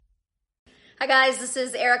Hi guys, this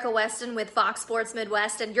is Erica Weston with Fox Sports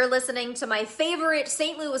Midwest, and you're listening to my favorite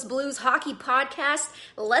St. Louis Blues hockey podcast,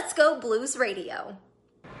 Let's Go Blues Radio.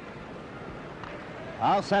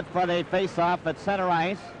 All set for the face-off at center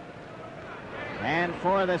ice. And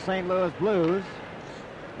for the St. Louis Blues,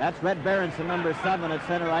 that's Red Berenson, number 7 at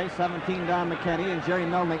center ice, 17 Don McKinney, and Jerry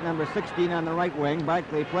Melnick, number 16 on the right wing,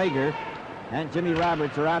 Barclay Flager, and Jimmy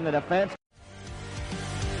Roberts are on the defense.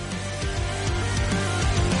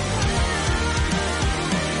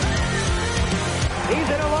 He's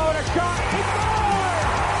in alone, a shot, he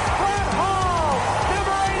scores! Brett Hall,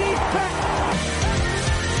 number 86!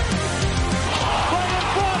 Right in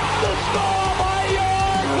front, the score by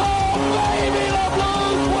York! Oh, baby, the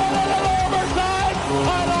Blues win it in overtime!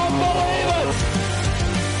 I don't believe it!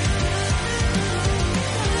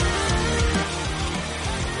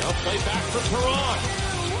 They'll play back for Perron.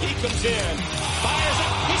 He comes in, fires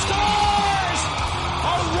it, he scores!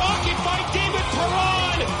 A rocket by David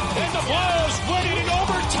Perron, and the Blues win it in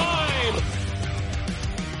overtime.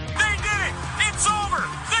 They did it. It's over.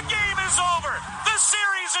 The game is over. The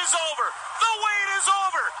series is over. The wait is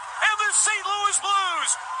over. And the St. Louis Blues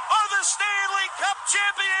are the Stanley Cup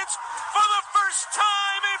champions for the first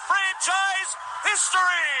time in franchise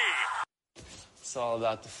history. It's all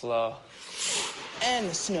about the flow. And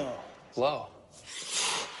the snow. Flow.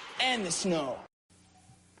 And the snow.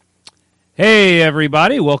 Hey,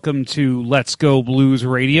 everybody. Welcome to Let's Go Blues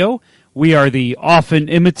Radio. We are the often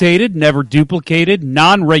imitated, never duplicated,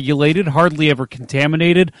 non-regulated, hardly ever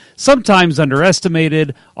contaminated, sometimes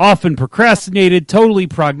underestimated, often procrastinated, totally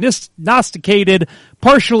prognosticated,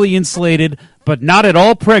 partially insulated, but not at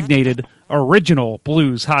all pregnated, original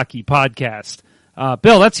blues hockey podcast.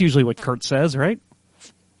 Bill, that's usually what Kurt says, right?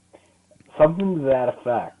 Something to that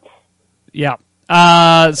effect. Yeah.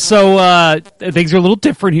 So things are a little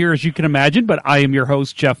different here, as you can imagine, but I am your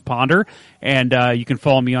host, Jeff Ponder, and you can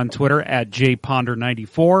follow me on Twitter at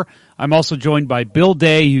jponder94. I'm also joined by Bill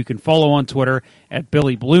Day, who you can follow on Twitter at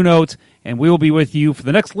Billy Blue Note, and we will be with you for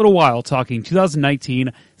the next little while talking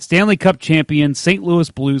 2019 Stanley Cup champion St. Louis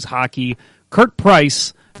Blues hockey, Kurt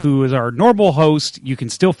Price, who is our normal host. You can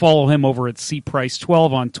still follow him over at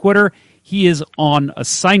cprice12 on Twitter. He is on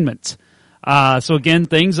assignment. So again,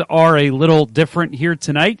 things are a little different here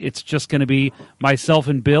tonight. It's just going to be myself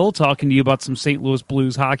and Bill talking to you about some St. Louis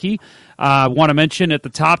Blues hockey. I want to mention at the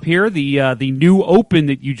top here the new Open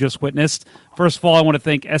that you just witnessed. First of all, I want to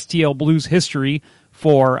thank STL Blues History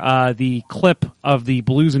for the clip of the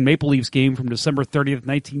Blues and Maple Leafs game from December 30th,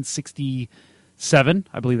 1967.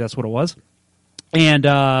 I believe that's what it was. And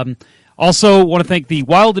also want to thank the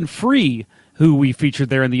Wild and Free, who we featured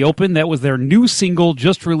there in the Open. That was their new single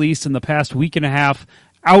just released in the past week and a half,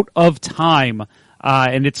 Out of Time.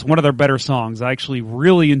 And it's one of their better songs. I actually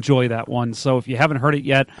really enjoy that one. So if you haven't heard it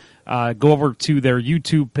yet, go over to their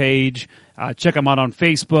YouTube page. Check them out on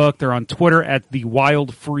Facebook. They're on Twitter at the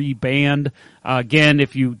Wild Free Band. Again,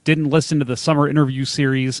 if you didn't listen to the summer interview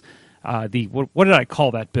series, what did I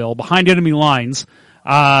call that, Bill? Behind Enemy Lines.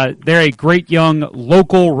 They're a great young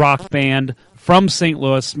local rock band from St.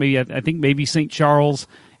 Louis, maybe St. Charles,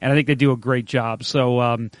 and I think they do a great job. So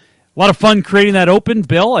a lot of fun creating that Open.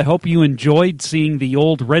 Bill, I hope you enjoyed seeing the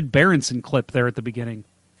old Red Berenson clip there at the beginning.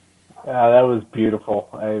 That was beautiful.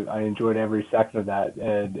 I enjoyed every second of that,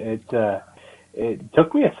 and it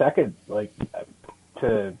took me a second,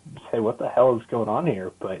 to say what the hell is going on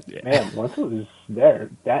here. But man, once it was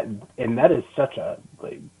there, that is such a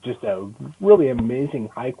just a really amazing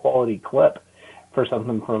high quality clip for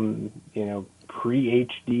something from,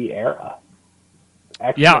 pre-HD era.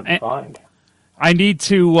 Excellent find. I need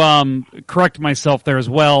to correct myself there as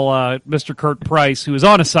well. Mr. Kurt Price, who is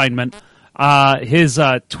on assignment, his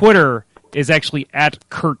Twitter is actually at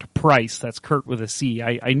Kurt Price. That's Kurt with a C.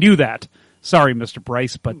 I knew that. Sorry, Mr.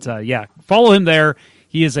 Price, but follow him there.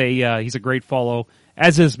 He's a great follow,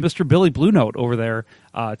 as is Mr. Billy Blue Note over there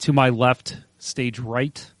to my left, stage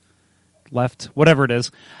right. Left, whatever it is.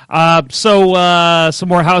 So some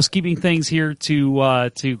more housekeeping things here to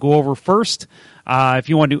go over first. If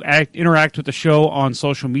you want to interact with the show on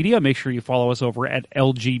social media, make sure you follow us over at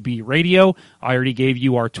LGB Radio. I already gave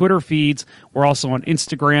you our Twitter feeds. We're also on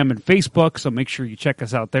Instagram and Facebook, so make sure you check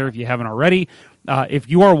us out there if you haven't already. If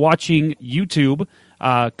you are watching YouTube,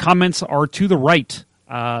 comments are to the right.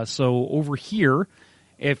 So over here,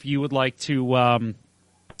 if you would like to, I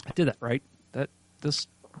did that right.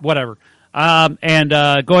 Whatever. And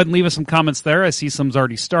go ahead and leave us some comments there. I see some's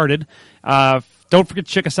already started. Don't forget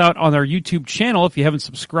to check us out on our YouTube channel if you haven't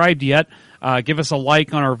subscribed yet. Give us a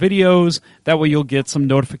like on our videos. That way you'll get some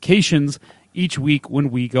notifications each week when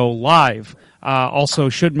we go live. Also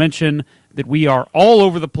should mention that we are all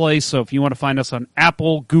over the place. So if you want to find us on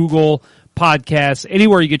Apple, Google, podcasts,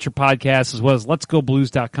 anywhere you get your podcasts, as well as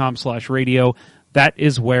letsgoblues.com/radio, that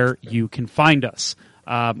is where you can find us.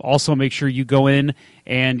 Also, make sure you go in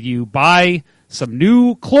and you buy some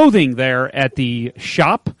new clothing there at the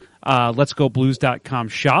shop, letsgoblues.com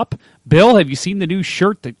shop. Bill, have you seen the new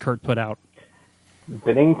shirt that Kurt put out?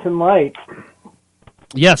 Bennington Light.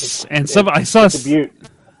 Yes, and I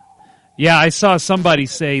saw somebody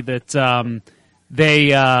say that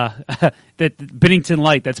that Bennington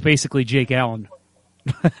Light, that's basically Jake Allen.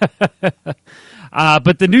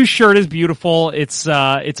 But the new shirt is beautiful. It's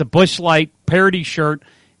a Busch Light parody shirt.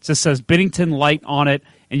 It just says Bennington Light on it,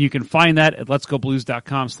 and you can find that at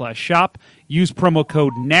letsgoblues.com/shop. Use promo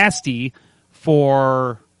code NASTY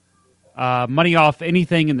for money off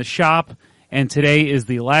anything in the shop, and today is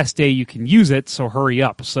the last day you can use it, so hurry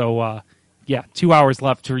up. So, 2 hours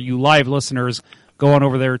left for you live listeners. Go on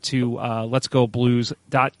over there to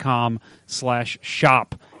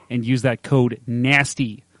letsgoblues.com/shop and use that code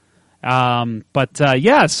NASTY. So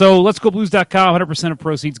letsgoblues.com, 100% of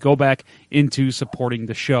proceeds go back into supporting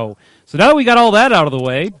the show. So now that we got all that out of the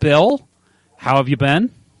way, Bill, how have you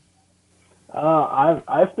been?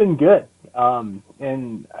 I've been good.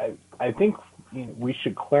 And I think we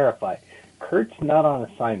should clarify. Kurt's not on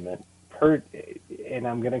assignment. Kurt, and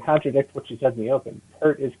I'm going to contradict what you said in the open,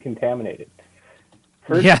 Kurt is contaminated.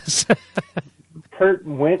 Yes. Kurt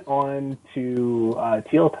went on to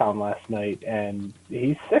Teal Town last night, and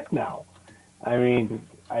he's sick now. I mean,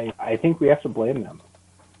 I think we have to blame them.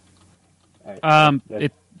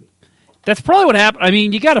 That's probably what happened. I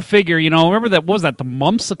mean, you got to figure, remember the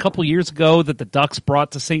mumps a couple years ago that the Ducks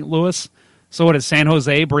brought to St. Louis? So what, did San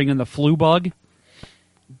Jose bring in the flu bug?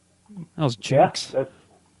 That was jerks.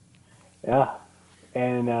 Yeah.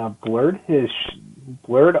 And blurred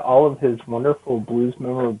all of his wonderful Blues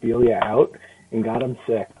memorabilia out and got him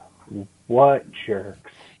sick. What jerks.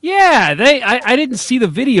 Yeah, I didn't see the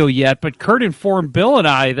video yet, but Kurt informed Bill and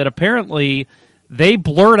I that apparently they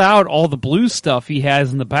blurred out all the Blues stuff he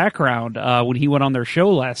has in the background when he went on their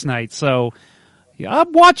show last night. So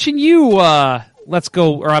I'm watching you,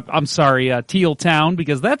 Teal Town,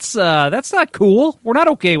 because that's not cool. We're not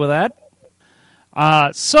okay with that.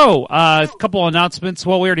 A couple announcements.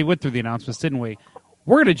 Well, we already went through the announcements, didn't we?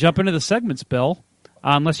 We're going to jump into the segments, Bill.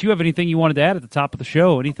 Unless you have anything you wanted to add at the top of the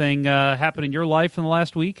show. Anything happened in your life in the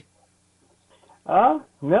last week? No.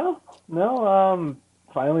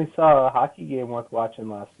 Finally saw a hockey game worth watching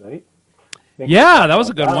last night. Yeah, that was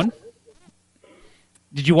a good one.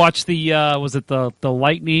 Did you watch was it the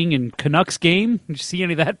Lightning and Canucks game? Did you see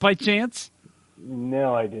any of that by chance?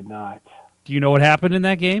 No, I did not. Do you know what happened in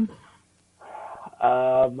that game?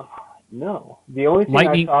 No. The only thing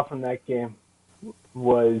I saw from that game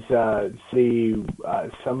was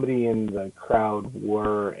somebody in the crowd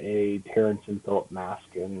wore a Terrence and Phillip mask,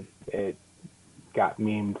 and it got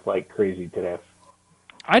memed like crazy today.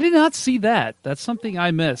 I did not see that. That's something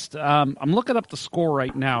I missed. I'm looking up the score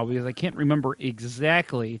right now because I can't remember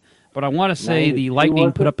exactly, but I want to say the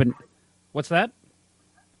Lightning put up an... What's that?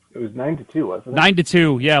 It was 9-2, wasn't it?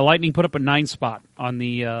 9-2, yeah. Lightning put up a 9 spot on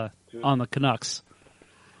the Canucks.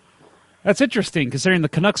 That's interesting, considering the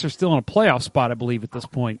Canucks are still in a playoff spot, I believe, at this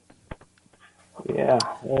point. Yeah.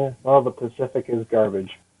 Well, the Pacific is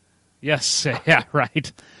garbage. Yes, yeah,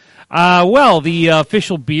 right. The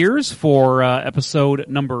official beers for episode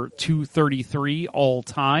number 233 all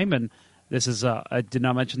time, and this is, I did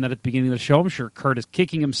not mention that at the beginning of the show. I'm sure Kurt is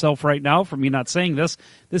kicking himself right now for me not saying this.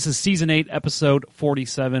 This is Season 8, Episode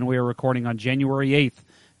 47. We are recording on January 8th,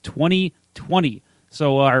 2020.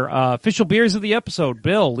 So our official beers of the episode.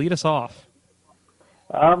 Bill, lead us off.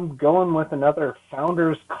 I'm going with another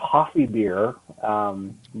Founders Coffee beer.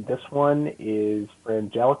 This one is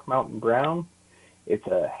Frangelic Mountain Brown. It's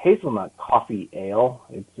a hazelnut coffee ale.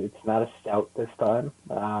 It's not a stout this time.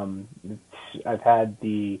 I've had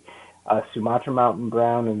the Sumatra Mountain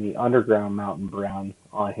Brown and the Underground Mountain Brown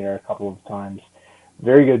on here a couple of times.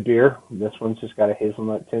 Very good beer. This one's just got a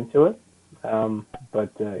hazelnut tint to it.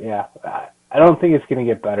 I don't think it's going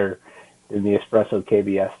to get better than the Espresso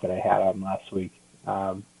KBS that I had on last week.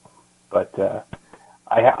 I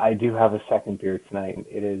do have a second beer tonight.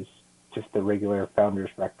 It is just the regular Founders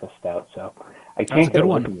Breakfast Stout, so I can't get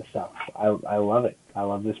away from this stuff. I love it. I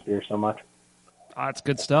love this beer so much. It's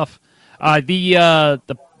good stuff. For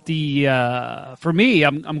me,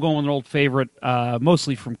 I'm going with an old favorite,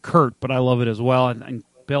 mostly from Kurt, but I love it as well. And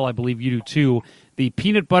Bill, I believe you do too. The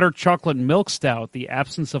Peanut Butter Chocolate Milk Stout, the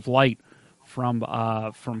Absence of Light, from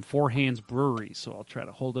Four Hands Brewery. So I'll try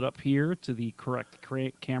to hold it up here to the correct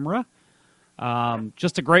camera.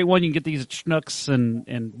 Just a great one. You can get these at Schnucks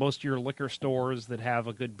and most of your liquor stores that have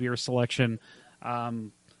a good beer selection.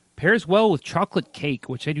 Pairs well with chocolate cake,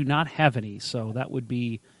 which I do not have any, so that would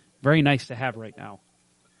be very nice to have right now.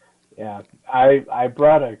 Yeah, I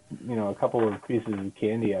brought a couple of pieces of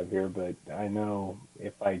candy up here, but I know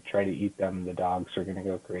if I try to eat them, the dogs are going to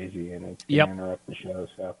go crazy and it's going to interrupt the show.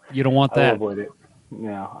 So you don't want that. I'll avoid it.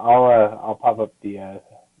 No, I'll pop up the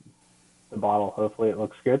bottle. Hopefully, it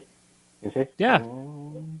looks good. You see? Yeah.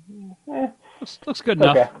 Looks good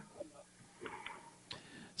enough. Okay.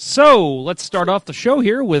 So let's start off the show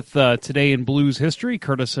here with Today in Blues History,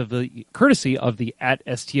 courtesy of the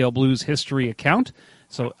 @STL Blues History account.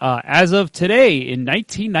 So as of today, in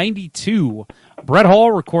 1992, Brett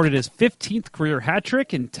Hall recorded his 15th career hat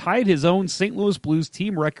trick and tied his own St. Louis Blues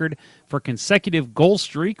team record for consecutive goal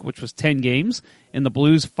streak, which was 10 games, in the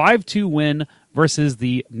Blues' 5-2 win versus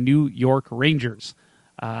the New York Rangers.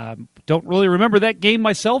 Don't really remember that game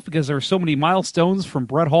myself because there are so many milestones from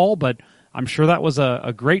Brett Hall, but I'm sure that was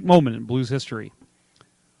a great moment in Blues history.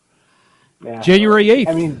 Yeah. January 8th.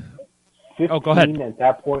 I mean, 15 go ahead. At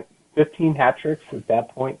that point, 15 hat tricks at that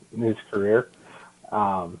point in his career.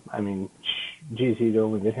 I mean, geez, he'd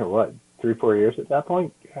only been here, 3-4 years at that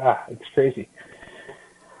point? It's crazy.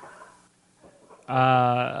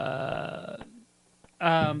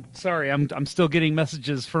 Sorry, I'm still getting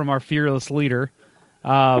messages from our fearless leader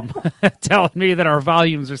telling me that our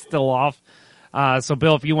volumes are still off. So,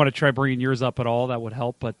 Bill, if you want to try bringing yours up at all, that would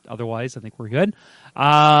help. But otherwise, I think we're good.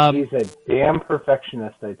 He's a damn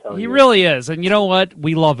perfectionist, I tell you. He really is. And you know what?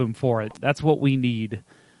 We love him for it. That's what we need.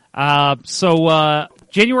 So,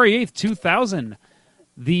 January 8th, 2000,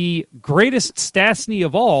 the greatest Stastny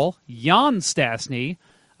of all, Jan Stastny,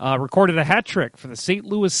 recorded a hat trick for the St.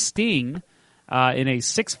 Louis Sting in a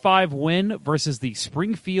 6-5 win versus the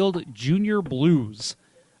Springfield Junior Blues.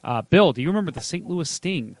 Bill, do you remember the St. Louis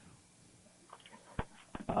Sting?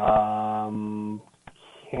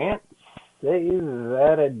 Can't say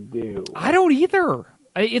that I do. I don't either.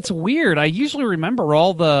 It's weird. I usually remember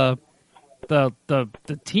all the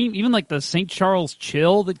team, even like the St. Charles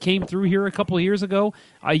Chill that came through here a couple of years ago.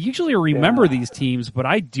 I usually remember these teams, but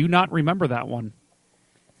I do not remember that one.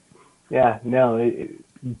 Yeah, no.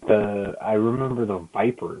 I remember the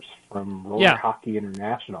Vipers from Roller Hockey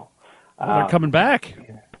International. They're coming back.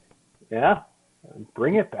 Yeah,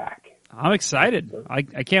 bring it back. I'm excited. I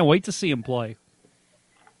can't wait to see him play.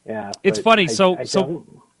 Yeah, it's funny. I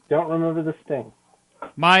don't remember this thing.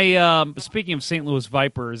 My speaking of St. Louis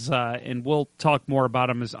Vipers, and we'll talk more about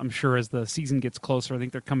them as I'm sure as the season gets closer. I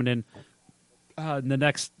think they're coming in the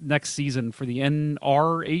next season for the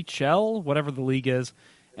NRHL, whatever the league is,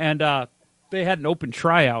 and they had an open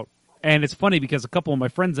tryout. And it's funny because a couple of my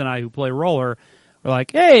friends and I who play roller were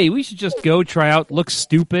like, "Hey, we should just go try out, look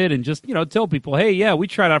stupid, and just tell people, hey, yeah, we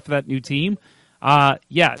tried out for that new team."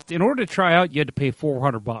 In order to try out, you had to pay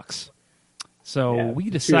 $400. So we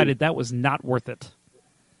decided that was not worth it.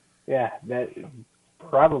 Yeah, that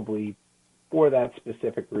probably for that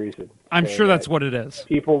specific reason. I'm sure that's what it is.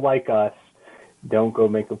 People like us don't go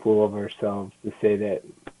make a fool of ourselves to say that,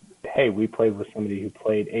 hey, we played with somebody who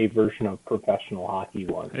played a version of professional hockey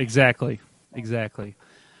once. Exactly.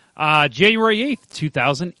 January 8th,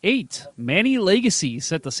 2008, Manny Legacy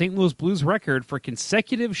set the St. Louis Blues record for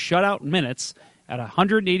consecutive shutout minutes at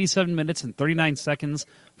 187 minutes and 39 seconds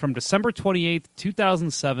from December 28th,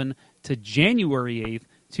 2007 to January 8th,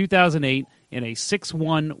 2008 in a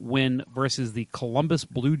 6-1 win versus the Columbus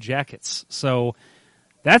Blue Jackets. So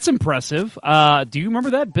that's impressive. Do you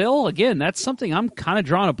remember that, Bill? Again, that's something I'm kind of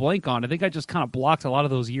drawing a blank on. I think I just kind of blocked a lot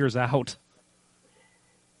of those years out.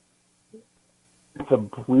 The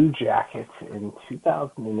Blue Jackets in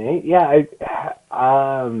 2008. Yeah,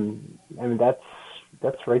 I mean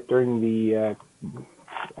that's right during the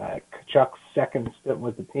Kachuk's second stint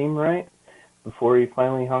with the team, right? Before he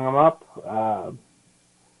finally hung him up.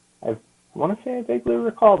 I want to say I vaguely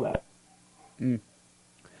recall that.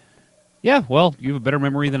 Yeah, well, you have a better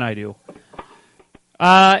memory than I do.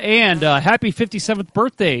 And happy 57th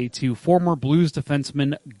birthday to former Blues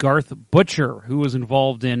defenseman Garth Butcher, who was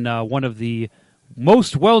involved in one of the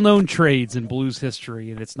most well-known trades in Blues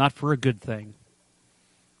history, and it's not for a good thing.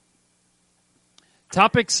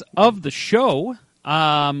 Topics of the show.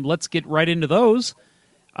 Let's get right into those.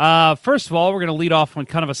 First of all, we're going to lead off on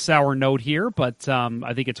kind of a sour note here, but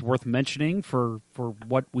I think it's worth mentioning for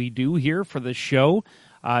what we do here for this show.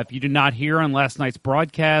 If you did not hear on last night's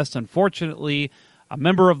broadcast, unfortunately, a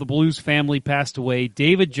member of the Blues family passed away.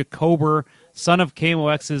 David Jacober, son of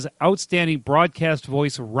KMOX's outstanding broadcast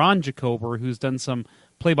voice, Ron Jacober, who's done some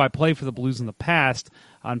play-by-play for the Blues in the past.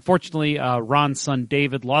 Unfortunately, Ron's son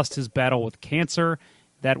David lost his battle with cancer.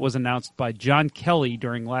 That was announced by John Kelly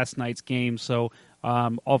during last night's game. So,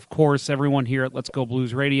 of course, everyone here at Let's Go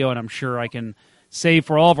Blues Radio, and I'm sure I can say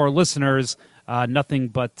for all of our listeners, nothing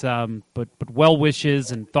but well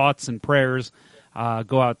wishes and thoughts and prayers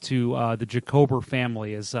go out to the Jacober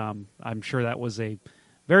family. As I'm sure that was a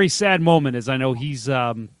very sad moment, as I know he's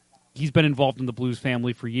been involved in the Blues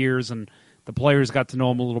family for years, and the players got to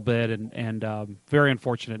know him a little bit, and very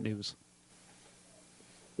unfortunate news.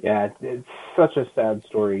 Yeah, it's such a sad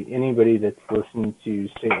story. Anybody that's listened to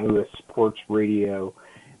St. Louis sports radio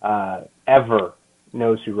ever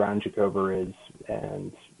knows who Ron Jacober is,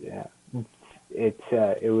 and yeah,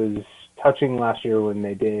 it was touching last year when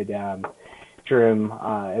they did feature him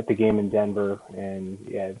at the game in Denver, and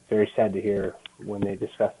yeah, very sad to hear when they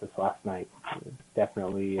discussed this last night.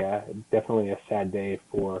 Definitely a sad day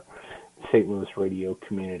for the St. Louis radio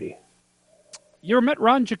community. You ever met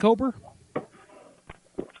Ron Jacober?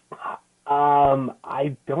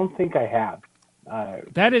 I don't think I have.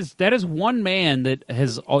 That is one man that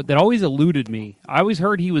always eluded me. I always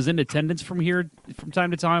heard he was in attendance from here from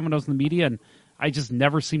time to time when I was in the media, and I just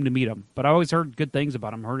never seemed to meet him. But I always heard good things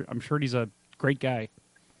about him. I'm sure he's a great guy.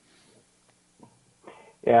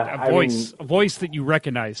 Yeah, a voice that you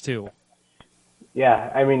recognize too. Yeah,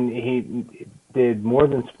 I mean, he did more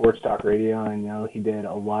than sports talk radio. I know he did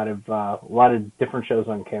a lot of different shows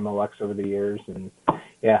on KMLX over the years, and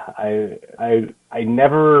yeah, I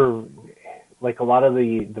never, like a lot of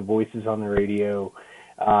the voices on the radio,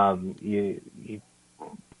 you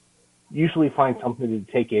usually find something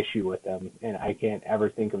to take issue with them, and I can't ever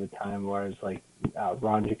think of a time where it's like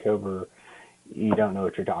Ron Jacober, you don't know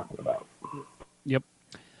what you're talking about. Yep.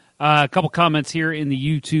 A couple comments here in the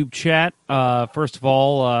YouTube chat. First of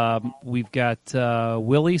all, we've got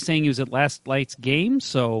Willie saying he was at last night's game,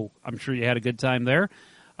 so I'm sure you had a good time there.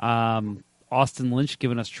 Austin Lynch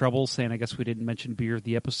giving us trouble, saying I guess we didn't mention beer of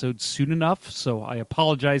the episode soon enough, so I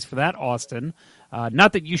apologize for that, Austin.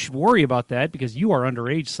 Not that you should worry about that, because you are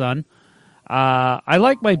underage, son. I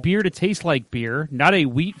like my beer to taste like beer, not a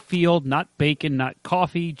wheat field, not bacon, not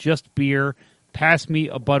coffee, just beer. Pass me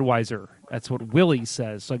a Budweiser. That's what Willie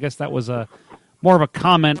says. So I guess that was more of a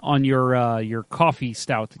comment on your coffee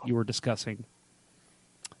stout that you were discussing.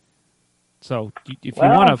 So if you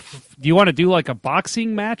want to, do you want to do like a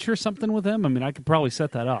boxing match or something with him? I mean, I could probably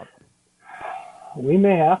set that up. We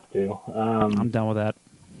may have to. I'm down with that.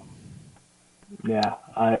 Yeah,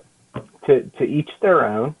 to each their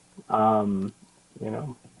own.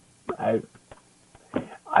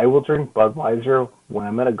 I will drink Budweiser when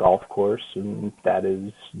I'm at a golf course, and that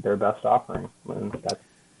is their best offering. And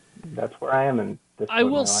that's where I am. And I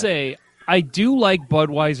will say, I do like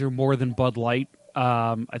Budweiser more than Bud Light.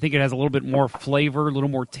 I think it has a little bit more flavor, a little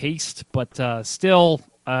more taste, but still,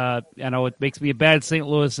 I know it makes me a bad St.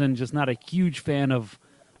 Louis and just not a huge fan of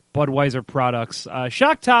Budweiser products.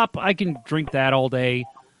 Shock Top, I can drink that all day,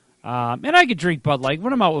 and I could drink Bud Light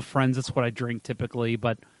when I'm out with friends. That's what I drink typically.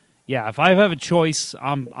 But yeah, if I have a choice,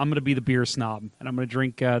 I'm going to be the beer snob, and I'm going to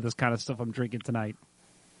drink this kind of stuff I'm drinking tonight.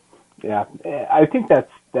 Yeah, I think that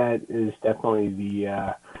is definitely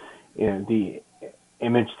the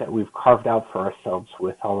image that we've carved out for ourselves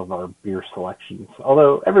with all of our beer selections.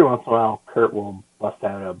 Although every once in a while, Kurt will bust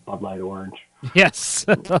out a Bud Light Orange. Yes,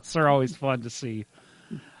 those are always fun to see.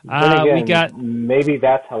 Maybe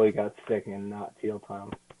that's how he got sick and not Teal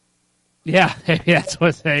Tom. Yeah, that's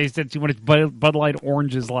what he said. He wanted Bud Light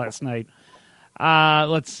Oranges last night.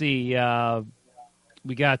 Let's see.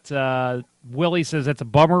 We got Willie says that's a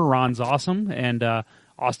bummer. Ron's awesome, and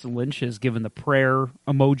Austin Lynch has given the prayer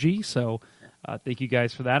emoji. So thank you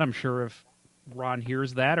guys for that. I'm sure if Ron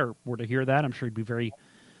hears that or were to hear that, I'm sure he'd be very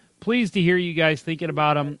pleased to hear you guys thinking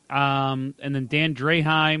about him. And then Dan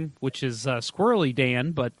Draheim, which is Squirrely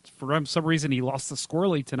Dan, but for some reason he lost the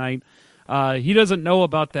Squirrely tonight. He doesn't know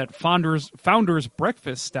about that Founders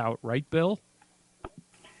Breakfast Stout, right, Bill?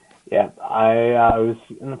 Yeah, I was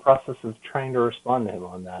in the process of trying to respond to him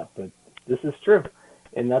on that, but this is true,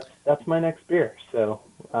 and that's my next beer. So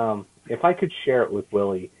if I could share it with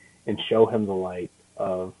Willie and show him the light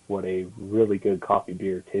of what a really good coffee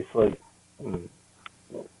beer tastes like,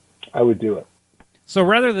 I would do it. So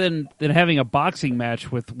rather than having a boxing match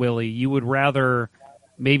with Willie, you would rather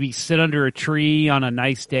maybe sit under a tree on a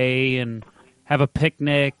nice day and have a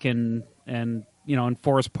picnic and in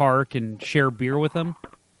Forest Park and share beer with him?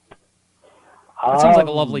 That sounds like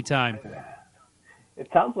a lovely time. It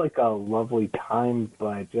sounds like a lovely time,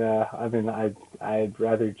 but I'd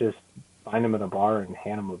rather just find him at a bar and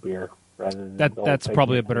hand him a beer rather than that's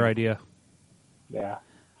probably a better idea. Yeah.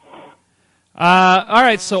 All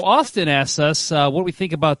right, so Austin asks us what do we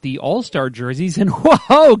think about the All-Star jerseys, and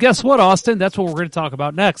whoa, guess what, Austin? That's what we're going to talk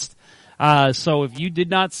about next. So if you did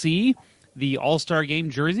not see the All-Star Game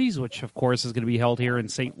jerseys, which of course is going to be held here in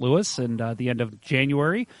St. Louis and the end of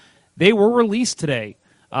January, they were released today.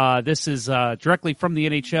 This is directly from the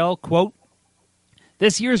NHL, quote,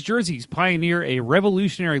 "This year's jerseys pioneer a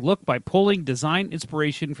revolutionary look by pulling design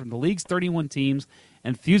inspiration from the league's 31 teams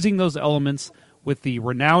and fusing those elements with the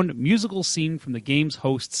renowned musical scene from the game's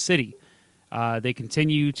host city." They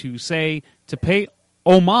continue to say, to pay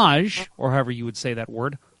homage, or however you would say that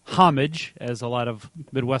word, homage, as a lot of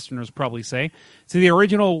Midwesterners probably say, to the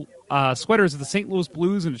original sweaters of the St. Louis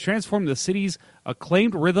Blues and to transform the city's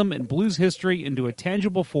acclaimed rhythm and blues history into a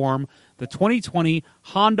tangible form. The 2020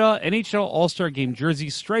 Honda NHL All-Star Game jersey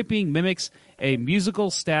striping mimics a musical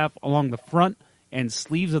staff along the front and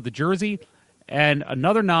sleeves of the jersey, and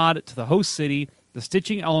another nod to the host city. The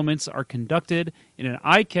stitching elements are conducted in an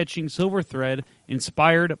eye-catching silver thread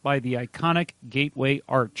inspired by the iconic Gateway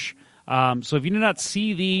Arch. So if you do not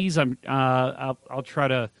see these, I'll try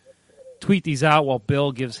to tweet these out while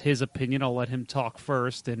Bill gives his opinion. I'll let him talk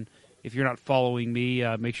first. And if you're not following me,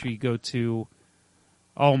 make sure you go to...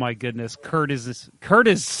 Oh, my goodness. Kurt is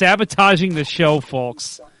sabotaging the show,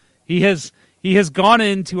 folks. He has gone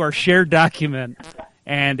into our shared document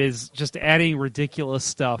and is just adding ridiculous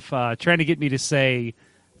stuff, trying to get me to say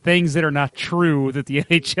things that are not true that the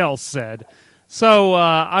NHL said. So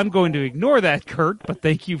I'm going to ignore that, Kurt, but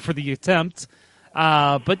thank you for the attempt.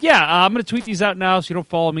 But yeah, I'm going to tweet these out now, so you don't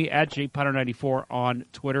follow me at jpotter94 on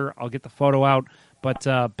Twitter. I'll get the photo out. But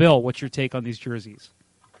Bill, what's your take on these jerseys?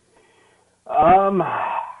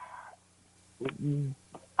 I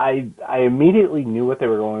immediately knew what they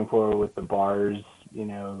were going for with the bars,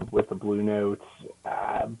 with the blue notes,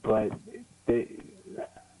 but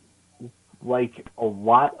like a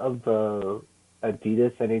lot of the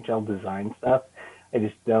Adidas NHL design stuff,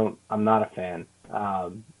 I'm not a fan.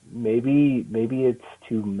 Maybe it's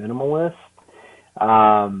too minimalist,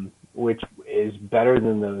 which is better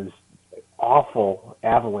than those awful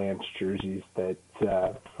Avalanche jerseys that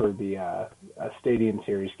for the Stadium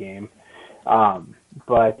Series game.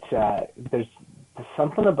 But there's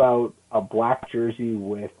something about a black jersey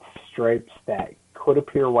with stripes that could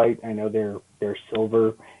appear white. I know they're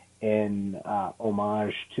silver in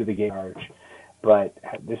homage to the Gateway Arch, but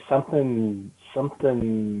there's something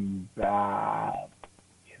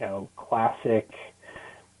classic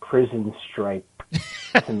prison stripe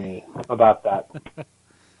to me about that.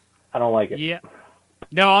 I don't like it. Yeah.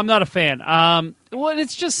 No, I'm not a fan. Well,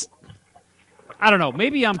 it's just, I don't know.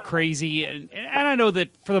 Maybe I'm crazy, and I know that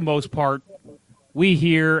for the most part, we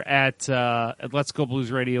here at Let's Go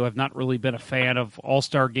Blues Radio have not really been a fan of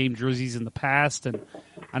All-Star Game jerseys in the past, and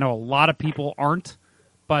I know a lot of people aren't.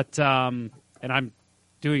 But and I'm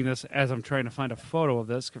doing this as I'm trying to find a photo of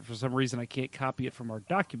this, because for some reason I can't copy it from our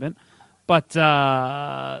document. But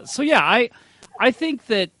so yeah, I think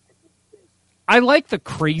that I like the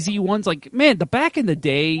crazy ones. Like, man, back in the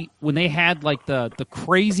day when they had like the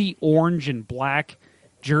crazy orange and black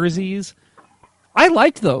jerseys, I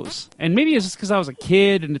liked those. And maybe it's just because I was a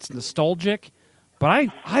kid and it's nostalgic, but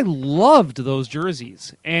I loved those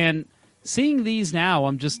jerseys. And seeing these now,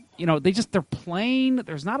 I'm just, they're plain.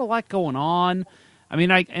 There's not a lot going on. I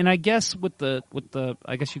mean, I guess with the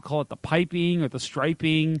I guess you call it the piping or the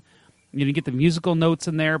striping, you get the musical notes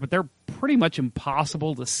in there, but they're pretty much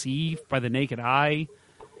impossible to see by the naked eye.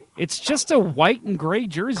 It's just a white and gray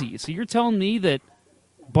jersey. So you're telling me that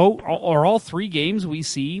all three games we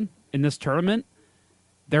see in this tournament,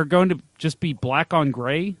 they're going to just be black on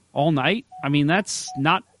gray all night? I mean, that's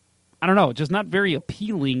not, I don't know, just not very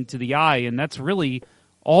appealing to the eye, and that's really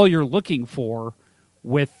all you're looking for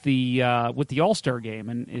with the All-Star game,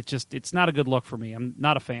 and it's not a good look for me. I'm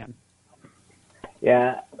not a fan.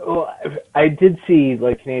 Yeah, well, I did see,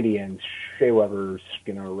 Canadians, Shea Weber's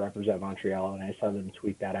going to represent Montreal, and I saw them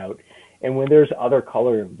tweet that out. And when there's other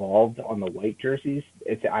color involved on the white jerseys,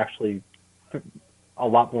 it's actually a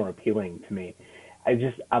lot more appealing to me.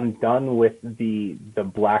 I'm done with the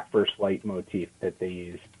black versus white motif that they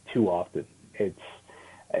use too often. It's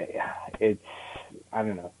I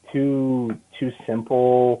don't know, too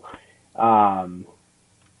simple. And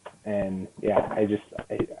yeah,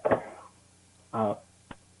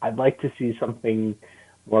 I'd like to see something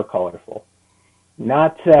more colorful.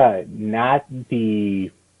 Not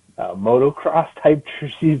the motocross type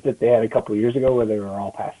jerseys that they had a couple years ago where they were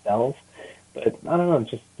all pastels, but I don't know,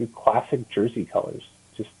 just the classic jersey colors.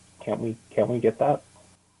 Just can't we get that?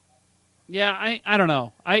 Yeah, I don't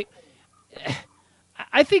know.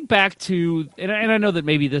 I think back to, and I know that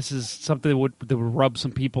maybe this is something that would rub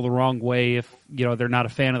some people the wrong way if they're not a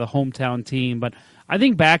fan of the hometown team, but I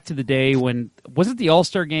think back to the day when, was it the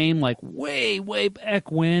All-Star game, like way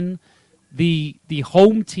back when the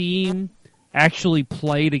home team actually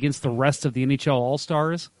played against the rest of the NHL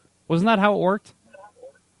All-Stars? Wasn't that how it worked?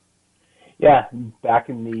 Yeah, back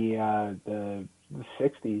in the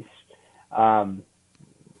 60s.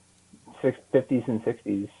 50s and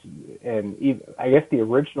 60s, and even, I guess the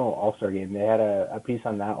original All-Star game, they had a piece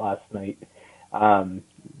on that last night, and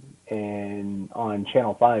on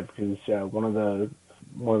Channel 5, because one of the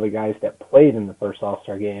guys that played in the first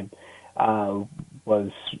All-Star game had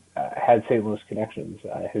St. Louis connections.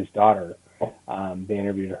 His daughter, they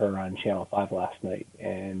interviewed her on Channel 5 last night,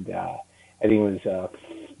 and I think it was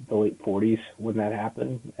the late 40s when that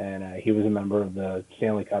happened, and he was a member of the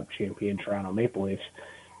Stanley Cup champion Toronto Maple Leafs.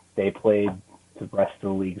 They played the rest of the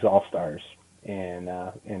league's All-Stars, and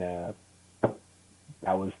that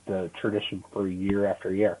was the tradition for year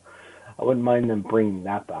after year. I wouldn't mind them bringing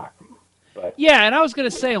that back. But yeah, and I was going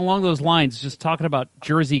to say along those lines, just talking about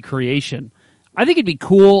jersey creation, I think it'd be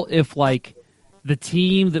cool if, like, the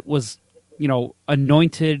team that was,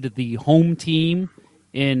 anointed the home team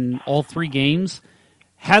in all three games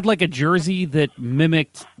had, like, a jersey that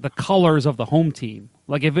mimicked the colors of the home team.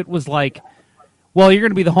 Like, if it was like, well, you're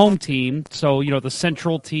going to be the home team, so, the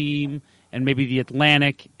Central team and maybe the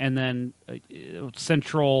Atlantic and then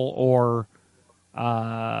Central or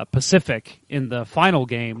Pacific in the final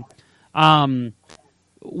game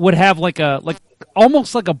would have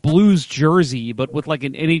almost like a Blues jersey, but with like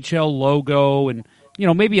an NHL logo and,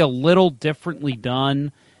 maybe a little differently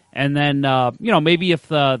done. And then, maybe if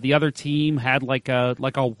the other team had like a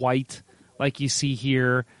white, like you see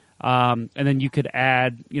here, and then you could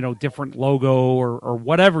add, different logo or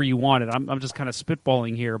whatever you wanted. I'm just kind of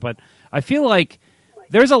spitballing here, but I feel like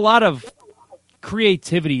there's a lot of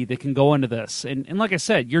creativity that can go into this. And like I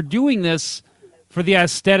said, you're doing this for the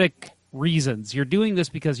aesthetic reasons. You're doing this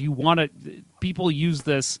because you want to. People use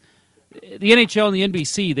this. The NHL and the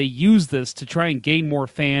NBC, they use this to try and gain more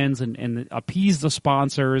fans and appease the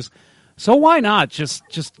sponsors. So why not just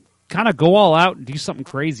kind of go all out and do something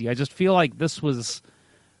crazy? I just feel like this was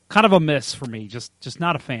kind of a miss for me. Just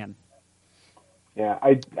not a fan. Yeah,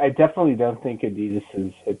 I definitely don't think Adidas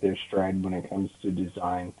has hit their stride when it comes to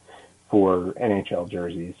design for NHL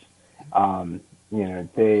jerseys.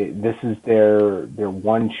 This is their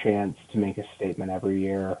one chance to make a statement every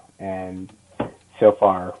year, and so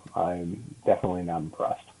far, I'm definitely not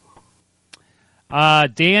impressed.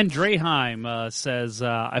 Dan Draheim says,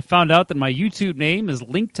 I found out that my YouTube name is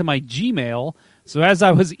linked to my Gmail, so as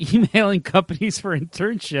I was emailing companies for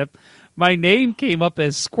internship, my name came up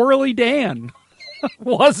as Squirrely Dan.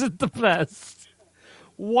 Wasn't the best.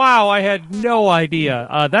 Wow, I had no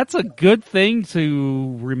idea. That's a good thing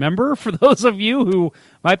to remember for those of you who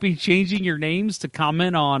might be changing your names to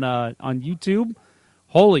comment on YouTube.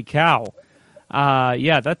 Holy cow.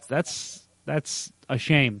 Yeah, that's a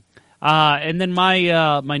shame. And then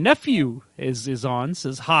my nephew is on,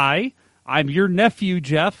 says, "Hi, I'm your nephew,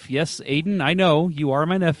 Jeff." Yes, Aiden, I know you are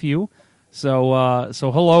my nephew. So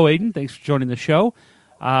hello, Aiden. Thanks for joining the show.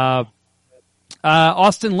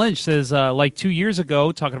 Austin Lynch says, like 2 years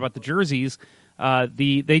ago, talking about the jerseys,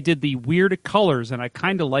 they did the weird colors, and I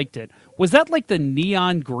kind of liked it. Was that like the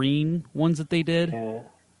neon green ones that they did?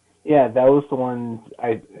 Yeah, that was the one.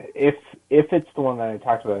 If it's the one that I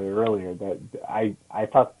talked about earlier, that I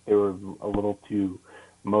thought they were a little too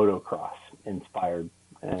motocross inspired,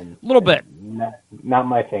 and a little bit. Not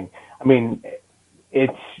my thing. I mean,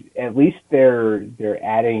 it's at least they're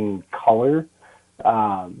adding color,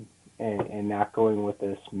 and not going with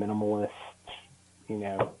this minimalist,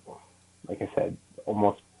 like I said,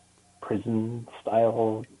 almost prison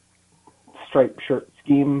style striped shirt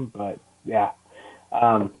scheme. But yeah.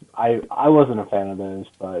 I wasn't a fan of those,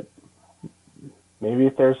 but maybe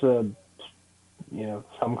if there's some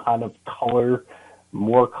kind of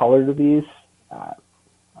more color to these,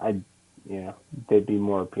 they'd be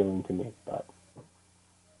more appealing to me. But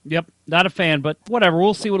yep, not a fan, but whatever.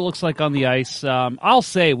 We'll see what it looks like on the ice. I'll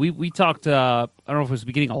say we talked. I don't know if it was the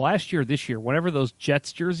beginning of last year or this year. Whenever those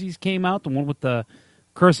Jets jerseys came out, the one with the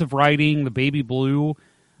cursive writing, the baby blue.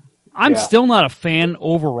 I'm still not a fan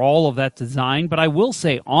overall of that design, but I will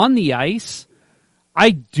say on the ice,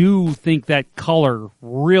 I do think that color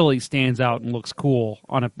really stands out and looks cool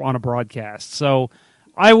on a broadcast. So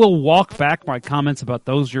I will walk back my comments about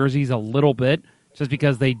those jerseys a little bit, just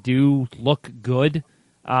because they do look good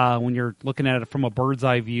when you're looking at it from a bird's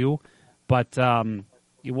eye view. But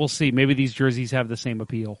we'll see. Maybe these jerseys have the same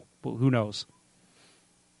appeal. Who knows?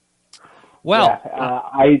 Well,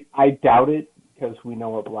 I doubt it because we know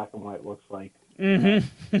what black and white looks like.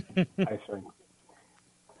 Mm-hmm. I think.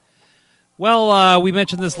 Well, we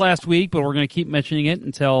mentioned this last week, but we're going to keep mentioning it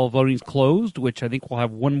until voting's closed, which I think we'll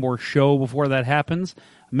have one more show before that happens.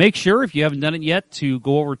 Make sure, if you haven't done it yet, to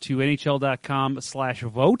go over to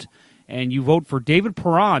NHL.com/vote, and you vote for David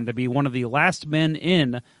Perron to be one of the last men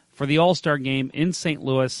in for the All-Star game in St.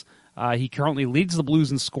 Louis. He currently leads the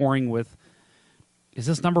Blues in scoring with, is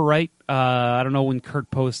this number right? I don't know when Kurt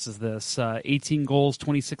posts this. 18 goals,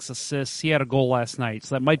 26 assists. He had a goal last night,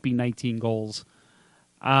 so that might be 19 goals.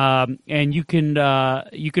 And you can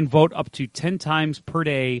vote up to 10 times per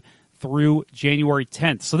day through January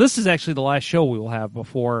 10th. So this is actually the last show we will have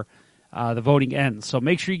before the voting ends. So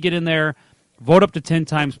make sure you get in there, vote up to 10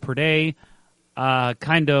 times per day.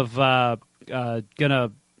 Gonna,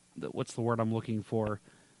 what's the word I'm looking for?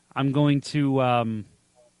 I'm going to,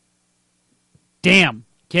 can't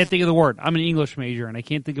think of the word. I'm an English major, and I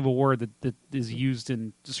can't think of a word that is used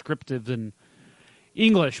in descriptives and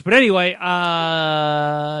English. But anyway,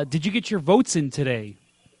 did you get your votes in today,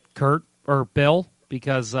 Kurt or Bill?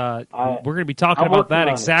 Because we're going to be talking about that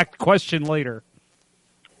exact question later.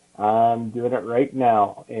 I'm doing it right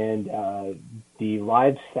now, and the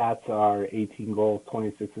live stats are 18 goals,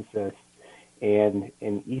 26 assists, and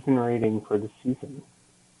an even rating for the season.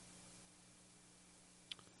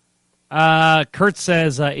 Kurt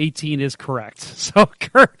says 18 is correct. So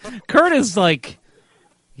Kurt is like,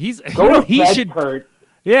 he should. Kurt.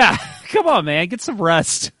 Yeah, come on, man, get some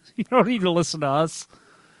rest. You don't need to listen to us.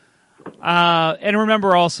 And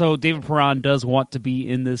remember, also, David Perron does want to be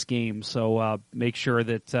in this game, so make sure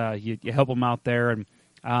that you help him out there. And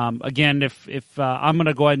again, if I'm going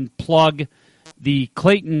to go ahead and plug the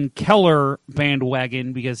Clayton Keller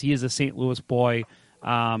bandwagon because he is a St. Louis boy,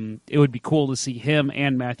 it would be cool to see him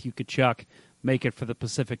and Matthew Tkachuk make it for the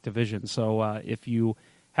Pacific Division. So if you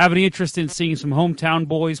have any interest in seeing some hometown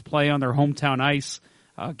boys play on their hometown ice,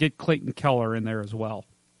 get Clayton Keller in there as well.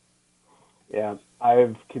 Yeah,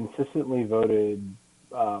 I've consistently voted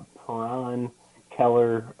Perron,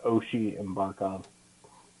 Keller, Oshie, and Barkov.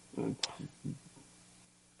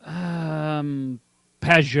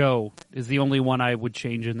 Pajot is the only one I would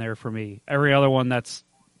change in there for me. Every other one, that's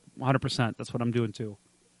 100%. That's what I'm doing too.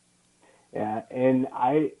 Yeah, and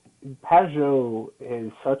Pajot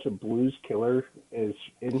is such a Blues killer as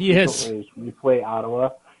infrequently as we play Ottawa.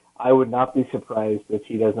 I would not be surprised if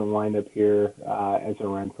he doesn't wind up here as a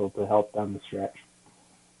rental to help down the stretch.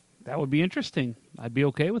 That would be interesting. I'd be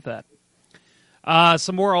okay with that.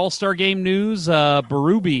 Some more All-Star Game news. Craig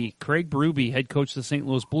Berube, head coach of the St.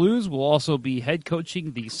 Louis Blues, will also be head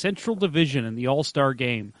coaching the Central Division in the All-Star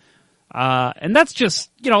Game. And that's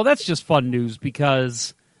just fun news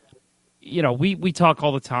because, we talk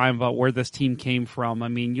all the time about where this team came from. I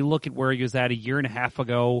mean, you look at where he was at a year and a half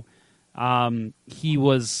ago. He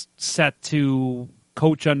was set to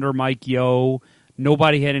coach under Mike Yeo.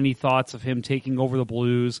 Nobody had any thoughts of him taking over the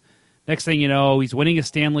Blues. Next thing you know, he's winning a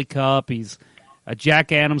Stanley Cup. He's a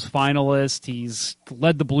Jack Adams finalist. He's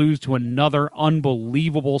led the Blues to another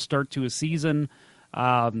unbelievable start to a season.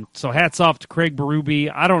 So hats off to Craig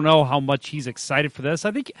Berube. I don't know how much he's excited for this.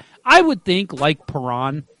 I would think, like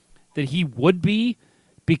Perron, that he would be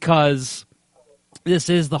because this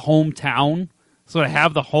is the hometown. So to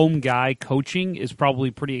have the home guy coaching is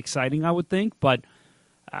probably pretty exciting, I would think. But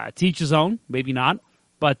to each his own, maybe not.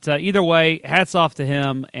 But either way, hats off to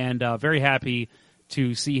him, and very happy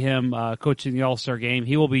to see him coaching the All-Star Game.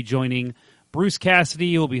 He will be joining Bruce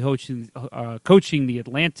Cassidy. He will be coaching the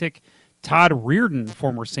Atlantic. Todd Reardon,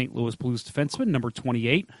 former St. Louis Blues defenseman, number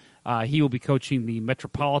 28. He will be coaching the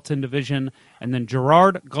Metropolitan Division. And then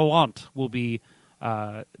Gerard Gallant will be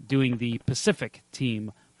doing the Pacific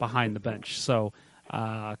team behind the bench. So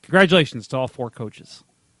congratulations to all four coaches.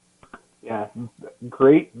 Yeah,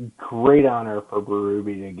 great honor for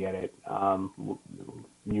Berube to get it.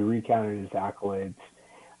 You recounted his accolades.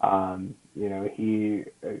 I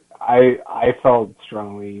felt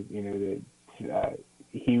strongly, that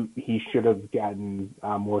he should have gotten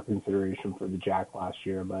more consideration for the Jack last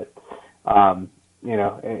year, but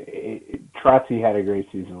Trotzy had a great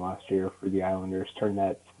season last year for the Islanders, turned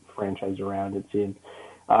that franchise around, it seemed.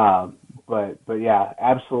 But yeah,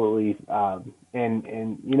 absolutely. And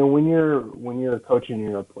when you're a coach and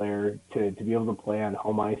you're a player, to be able to play on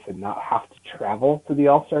home ice and not have to travel to the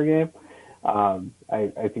All-Star game,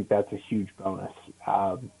 I think that's a huge bonus.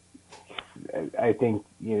 I think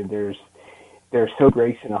there's so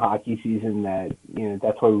grace in a hockey season that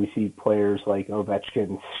that's why we see players like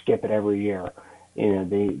Ovechkin skip it every year,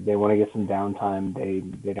 they want to get some downtime.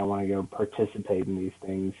 They don't want to go participate in these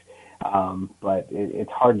things. But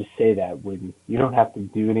it's hard to say that when you don't have to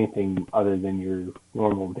do anything other than your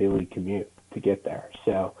normal daily commute to get there.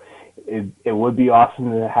 So it would be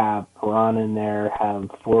awesome to have Perron in there, have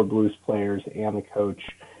 4 Blues players and the coach,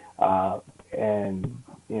 and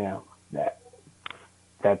that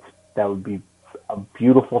would be a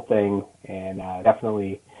beautiful thing, and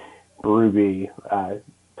definitely Berube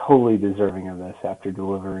totally deserving of this after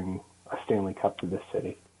delivering a Stanley Cup to this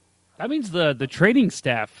city. That means the training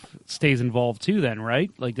staff stays involved too then, right?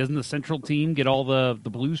 Like, doesn't the central team get all the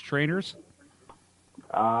Blues trainers?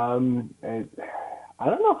 I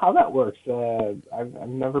don't know how that works. I've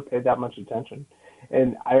never paid that much attention.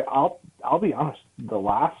 And I'll be honest, the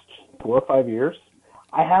last 4 or 5 years,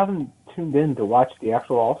 I haven't tuned in to watch the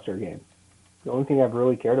actual All-Star game. The only thing I've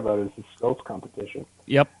really cared about is the skills competition.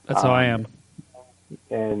 Yep, that's how I am.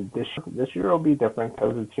 And this year will be different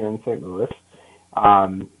because it's here in St. Louis.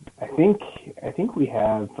 I think we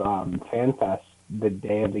have FanFest the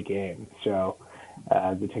day of the game. So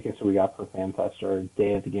the tickets that we got for FanFest are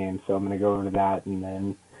day of the game. So I'm going to go over to that, and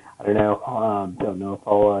then I don't know if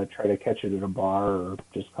I'll try to catch it at a bar or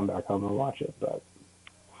just come back home and watch it. But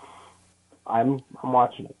I'm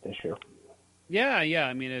watching it this year. Yeah.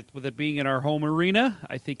 I mean, with it being in our home arena,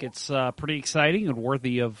 I think it's pretty exciting and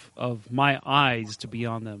worthy of my eyes to be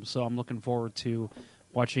on them. So I'm looking forward to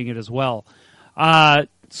watching it as well.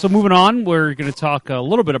 So moving on, we're going to talk a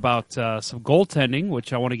little bit about some goaltending,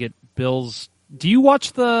 which I want to get Bill's. Do you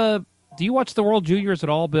watch the World Juniors at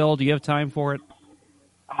all, Bill? Do you have time for it?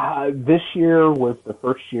 This year was the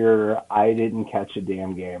first year I didn't catch a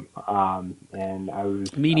damn game, and I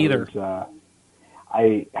was me neither.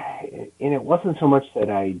 And it wasn't so much that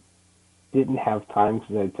I didn't have time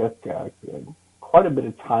because I took quite a bit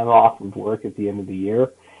of time off of work at the end of the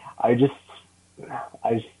year. I just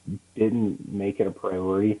didn't make it a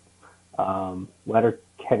priority.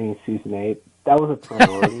 Letterkenny season 8, that was a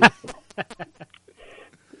priority.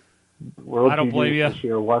 World I don't blame you. This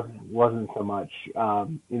year wasn't so much.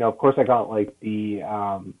 Of course, I got like the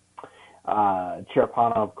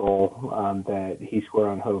Cherepanov goal that he scored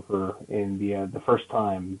on Hofer in the first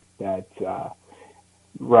time that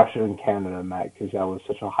Russia and Canada met, because that was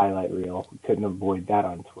such a highlight reel. Couldn't avoid that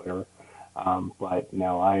on Twitter. But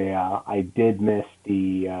no, I did miss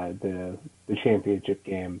the championship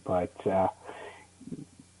game. But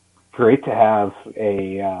great to have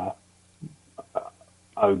a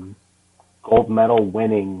gold medal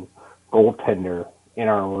winning goaltender in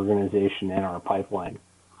our organization, in our pipeline.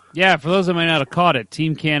 Yeah, for those that might not have caught it,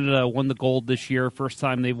 Team Canada won the gold this year. First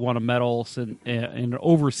time they've won a medal in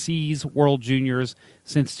overseas World Juniors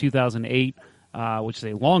since 2008, which is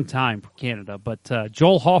a long time for Canada. But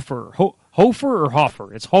Joel Hofer, Hofer or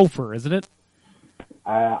Hofer? It's Hofer, isn't it?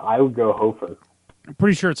 I would go Hofer. I'm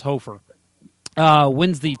pretty sure it's Hofer.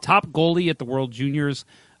 Wins the top goalie at the World Juniors.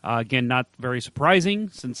 Again, not very surprising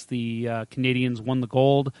since the Canadians won the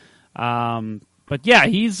gold. But yeah,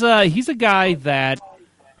 he's a guy that.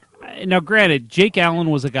 Now, granted, Jake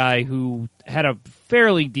Allen was a guy who had a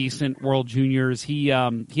fairly decent World Juniors. He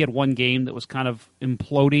had one game that was kind of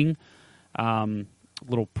imploding, a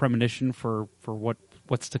little premonition for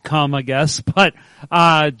what's to come, I guess. But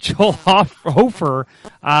Joel Hofer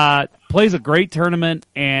plays a great tournament,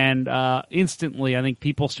 and instantly, I think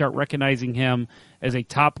people start recognizing him as a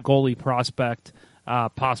top goalie prospect,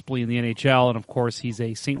 possibly in the NHL. And of course, he's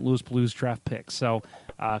a St. Louis Blues draft pick. So.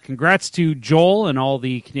 Congrats to Joel and all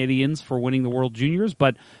the Canadians for winning the World Juniors.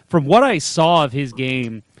 But from what I saw of his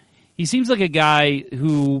game, he seems like a guy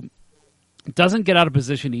who doesn't get out of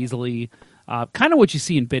position easily, kind of what you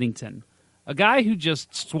see in Binnington. A guy who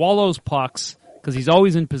just swallows pucks because he's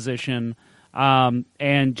always in position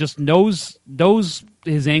and just knows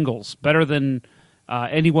his angles better than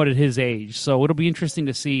anyone at his age. So it'll be interesting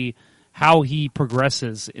to see how he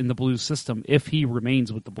progresses in the Blues system if he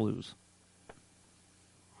remains with the Blues.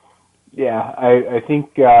 Yeah, I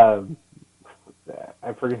think I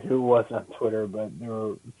forget who it was on Twitter, but there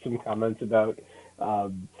were some comments about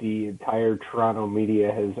the entire Toronto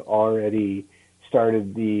media has already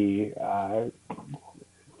started the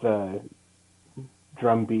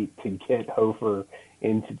drumbeat to get Hofer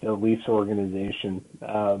into the Leafs organization.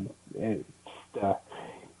 It's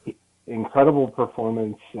incredible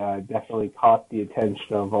performance. Definitely caught the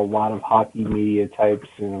attention of a lot of hockey media types,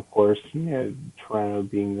 and of course, Toronto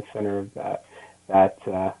being the center of that. That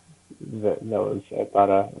was, I thought,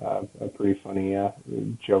 a pretty funny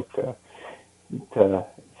joke to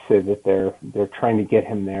say that they're trying to get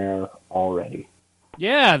him there already.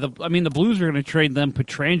 Yeah, the Blues are going to trade them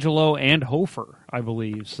Pietrangelo and Hofer, I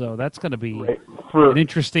believe. So that's going to be an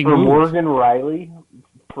interesting for move. Morgan Riley.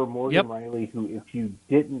 For Morgan Yep. Riley, who, if you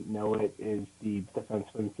didn't know it, is the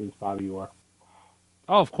defenseman since Bobby Orr.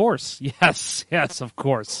 Oh, of course. Yes, of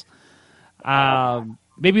course.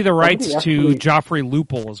 Maybe the rights to Joffrey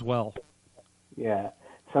Lupul as well. Yeah,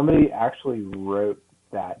 somebody actually wrote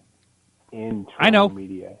that in Toronto I know.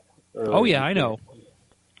 media. Oh, yeah, I know.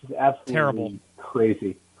 It's absolutely terrible.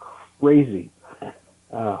 Crazy.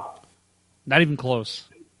 Oh. Not even close.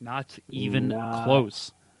 Not even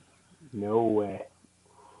close. No way.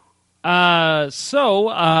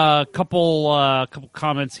 Couple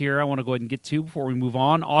comments here I want to go ahead and get to before we move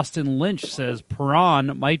on. Austin Lynch says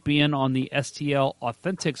Perron might be in on the STL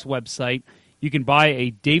Authentics website. You can buy a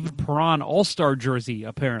David Perron All-Star jersey,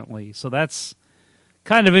 apparently. So that's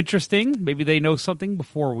kind of interesting. Maybe they know something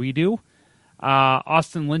before we do.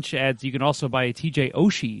 Austin Lynch adds you can also buy a TJ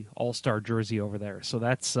Oshie All-Star jersey over there. So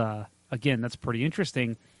that's, again, that's pretty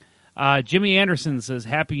interesting. Jimmy Anderson says,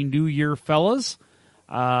 Happy New Year, fellas.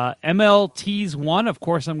 MLT's one. Of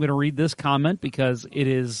course, I'm going to read this comment because it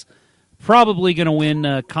is probably going to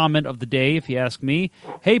win comment of the day, if you ask me.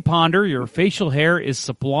 Hey, Ponder, your facial hair is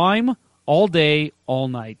sublime all day, all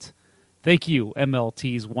night. Thank you,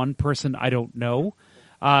 MLT's one person I don't know.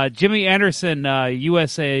 Jimmy Anderson,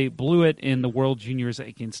 USA blew it in the World Juniors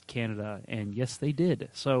against Canada, and yes, they did.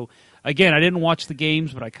 So, again, I didn't watch the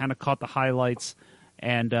games, but I kind of caught the highlights.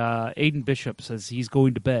 And Aiden Bishop says he's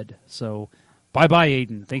going to bed. So, bye-bye,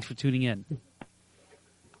 Aiden. Thanks for tuning in.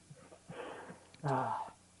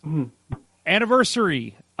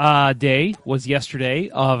 Anniversary day was yesterday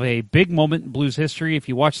of a big moment in Blues history. If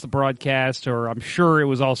you watched the broadcast, or I'm sure it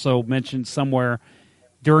was also mentioned somewhere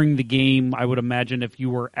during the game, I would imagine if you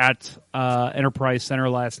were at Enterprise Center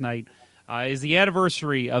last night, is the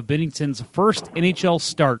anniversary of Binnington's first NHL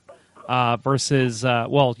start versus,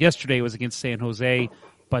 yesterday was against San Jose,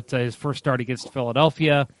 but his first start against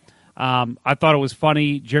Philadelphia. I thought it was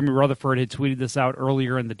funny. Jeremy Rutherford had tweeted this out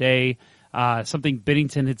earlier in the day. Something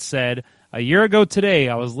Binnington had said, a year ago today,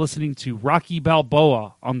 I was listening to Rocky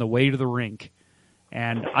Balboa on the way to the rink.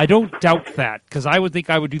 And I don't doubt that, because I would think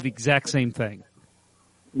I would do the exact same thing.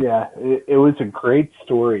 Yeah, it was a great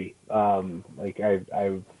story. I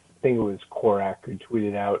think it was Korak who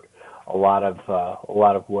tweeted out a lot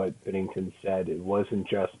of what Binnington said. It wasn't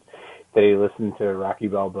just that he listened to Rocky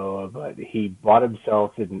Balboa, but he bought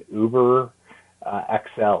himself an Uber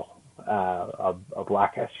XL, a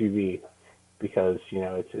black SUV, because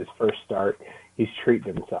it's his first start. He's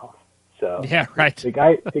treating himself. So yeah, right. The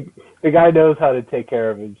guy knows how to take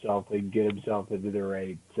care of himself and get himself into the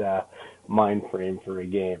right mind frame for a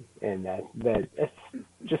game, and that's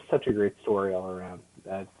just such a great story all around.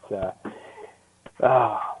 That's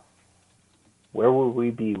where would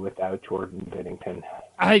we be without Jordan Binnington?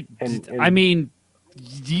 I mean,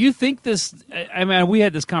 do you think this? I mean, we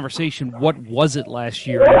had this conversation. What was it last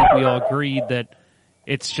year? I think we all agreed that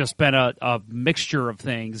it's just been a mixture of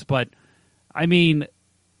things. But I mean,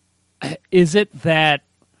 is it that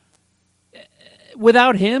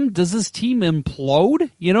without him, does this team implode?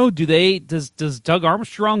 Does Doug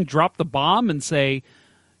Armstrong drop the bomb and say,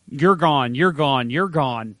 "You're gone, you're gone, you're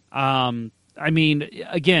gone"? I mean,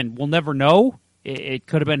 again, we'll never know. It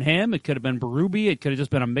could have been him. It could have been Berube. It could have just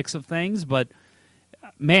been a mix of things. But,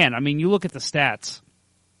 man, I mean, you look at the stats.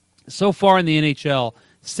 So far in the NHL,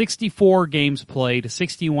 64 games played,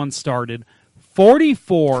 61 started,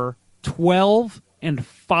 44, 12, and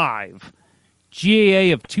 5.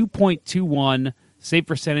 GAA of 2.21, save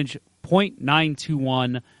percentage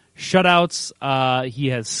 0.921. Shutouts, he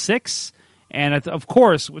has 6. And, of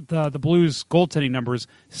course, with the Blues' goaltending numbers,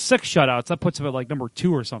 6 shutouts. That puts him at, like, number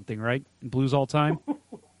 2 or something, right? In Blues all time?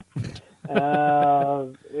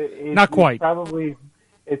 Not quite. Probably,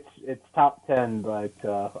 it's top 10, but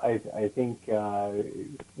I think,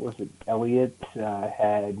 was it Elliott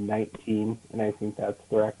had 19, and I think that's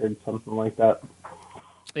the record, something like that.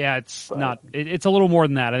 Yeah, it's a little more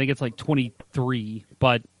than that. I think it's like 23,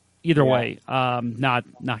 but either way, not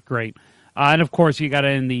great. And of course, you got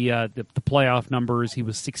in the playoff numbers. He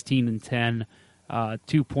was 16 and 10,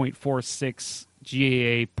 2.46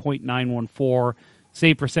 GAA, 0.914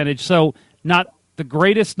 save percentage. So not the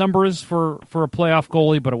greatest numbers for a playoff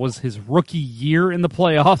goalie, but it was his rookie year in the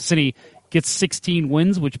playoffs, and he gets 16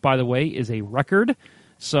 wins, which by the way is a record.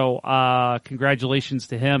 So congratulations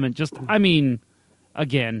to him. And just, I mean,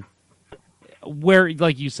 again, where,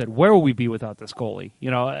 like you said, where will we be without this goalie?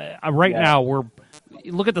 Now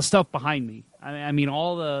look at the stuff behind me. I mean,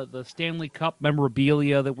 all the Stanley Cup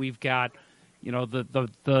memorabilia that we've got. you know,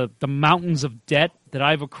 the mountains of debt that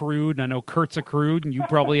I've accrued, and I know Kurt's accrued, and you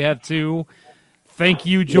probably have too. Thank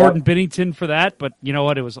you, Jordan Binnington, for that. But you know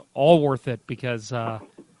what? It was all worth it because,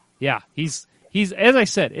 he's as I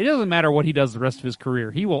said, it doesn't matter what he does the rest of his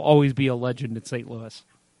career. He will always be a legend at St. Louis.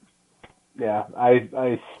 Yeah,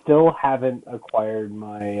 I still haven't acquired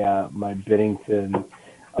my my Binnington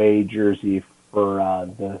away jersey for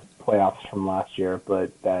the playoffs from last year, but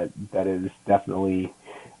that is definitely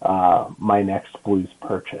my next Blues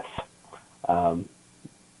purchase. The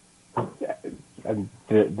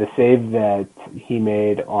save that he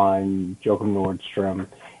made on Joachim Nordstrom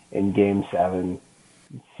in Game 7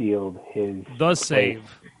 sealed his The save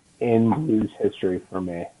in Blues history for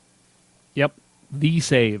me. Yep. The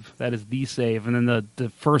save. That is the save. And then the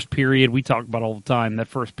first period we talk about all the time, that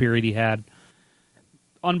first period he had,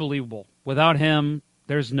 unbelievable. Without him,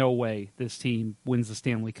 there's no way this team wins the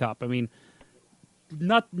Stanley Cup. I mean,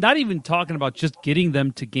 not even talking about just getting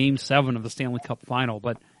them to Game 7 of the Stanley Cup final,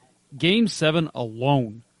 but Game 7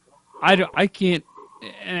 alone. I can't,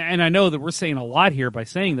 and I know that we're saying a lot here by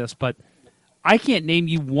saying this, but I can't name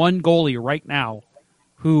you one goalie right now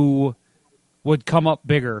who would come up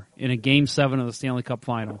bigger in a Game 7 of the Stanley Cup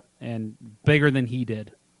final, and bigger than he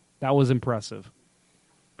did. That was impressive.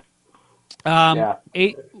 Yeah.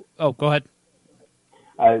 Go ahead.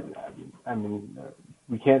 I mean,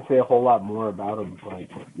 we can't say a whole lot more about him, but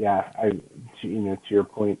yeah, to your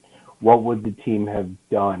point, what would the team have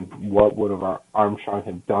done? What would have Armstrong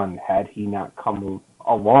have done had he not come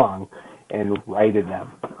along and righted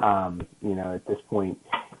them? At this point,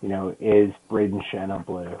 is Braden Shen a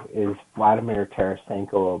Blue? Is Vladimir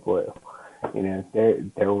Tarasenko a Blue?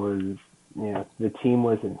 There was, the team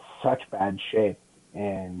was in such bad shape,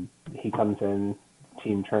 and he comes in,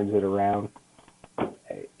 team turns it around.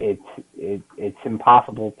 It's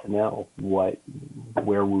impossible to know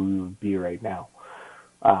where we would be right now.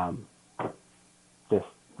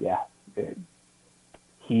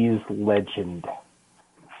 He's legend.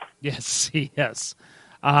 Yes, yes.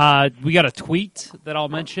 We got a tweet that I'll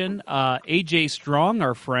mention. AJ Strong,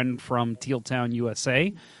 our friend from Tealtown,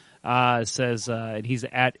 USA, says, and he's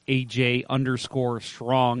at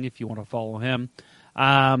AJ_Strong if you want to follow him.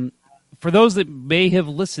 For those that may have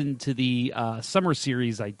listened to the summer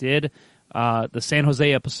series I did, the San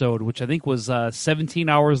Jose episode, which I think was 17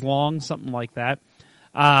 hours long, something like that.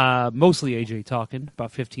 Mostly AJ talking,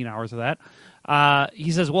 about 15 hours of that.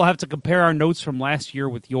 He says, we'll have to compare our notes from last year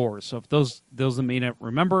with yours. So if those that may not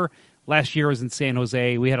remember, last year was in San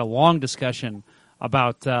Jose. We had a long discussion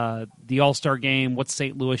about the All-Star game, what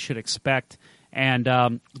St. Louis should expect.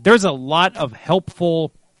 And there's a lot of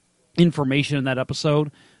helpful information in that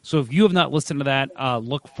episode. So if you have not listened to that,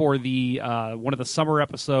 look for the one of the summer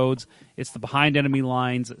episodes. It's the Behind Enemy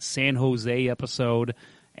Lines San Jose episode.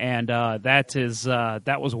 And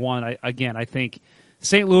that was one, I think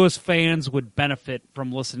St. Louis fans would benefit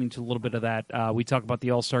from listening to a little bit of that. We talk about the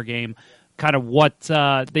All-Star game, kind of what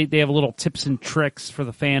they have a little tips and tricks for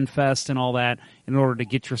the Fan Fest and all that in order to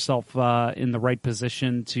get yourself in the right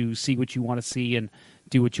position to see what you want to see and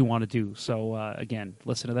do what you want to do. So, again,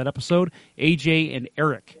 listen to that episode. AJ and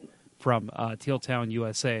Eric from Tealtown,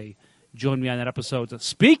 USA joined me on that episode. So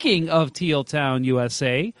speaking of Tealtown,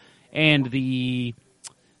 USA, and the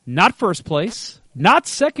not first place, not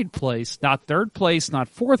second place, not third place, not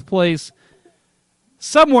fourth place,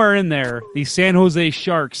 somewhere in there, the San Jose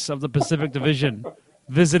Sharks of the Pacific Division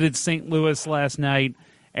visited St. Louis last night,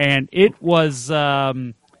 and it was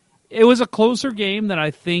a closer game than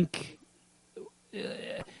I think.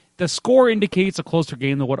 The score indicates a closer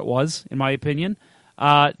game than what it was, in my opinion.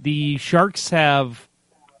 The Sharks have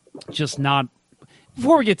just not.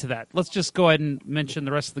 Before we get to that, let's just go ahead and mention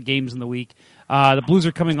the rest of the games in the week. The Blues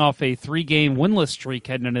are coming off a 3-game winless streak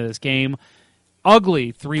heading into this game.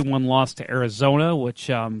 Ugly 3-1 loss to Arizona, which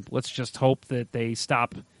let's just hope that they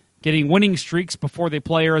stop getting winning streaks before they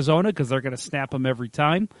play Arizona, because they're going to snap them every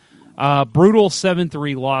time. Brutal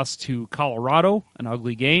 7-3 loss to Colorado, an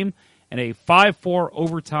ugly game, and a 5-4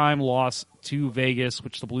 overtime loss to Vegas,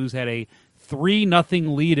 which the Blues had a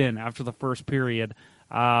 3-0 lead in after the first period.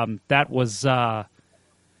 That was, I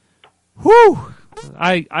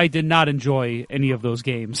did not enjoy any of those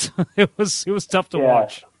games. It was tough to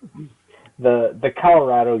watch. The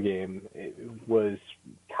Colorado game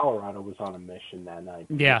Colorado was on a mission that night.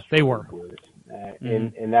 Yeah, they were.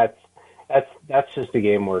 And that's just a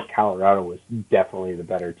game where Colorado was definitely the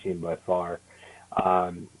better team by far.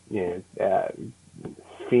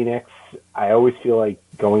 Phoenix, I always feel like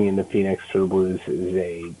going into Phoenix for the Blues is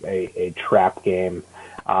a trap game.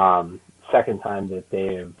 Second time that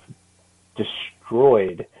they have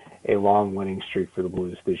destroyed a long winning streak for the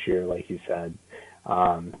Blues this year, like you said.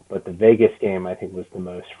 But the Vegas game, I think, was the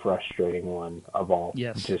most frustrating one of all.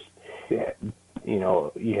 Yes. Just,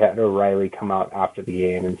 you had O'Reilly come out after the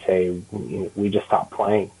game and say, we just stopped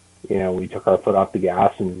playing. We took our foot off the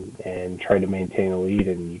gas and tried to maintain a lead,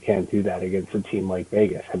 and you can't do that against a team like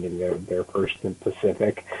Vegas. I mean, they're first in the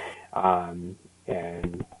Pacific, and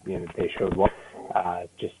they showed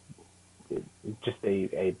just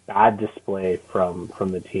a bad display from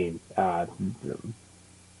the team. That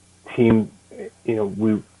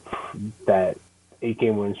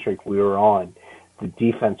 8-game win streak we were on, the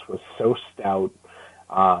defense was so stout.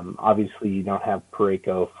 Obviously, you don't have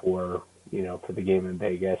Parayko for the game in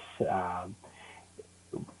Vegas.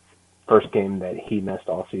 First game that he missed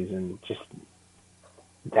all season, just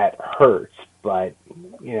that hurts. But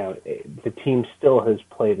the team still has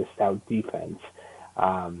played a stout defense.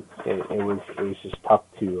 It was just tough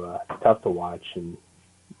to watch, and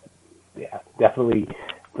yeah, definitely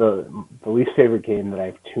the least favorite game that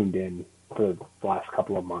I've tuned in for the last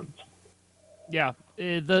couple of months. Yeah,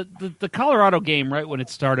 the Colorado game, right when it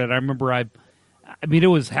started, I remember I mean, it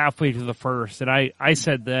was halfway through the first, and I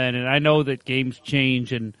said then, and I know that games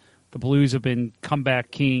change and the Blues have been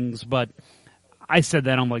comeback kings, but I said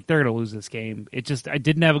then, I'm like, they're going to lose this game. I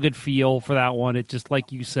didn't have a good feel for that one. It just,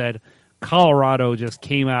 like you said, Colorado just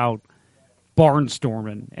came out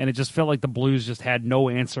barnstorming, and it just felt like the Blues just had no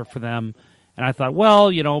answer for them. And I thought,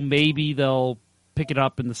 well, maybe they'll pick it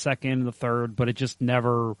up in the second and the third, but it just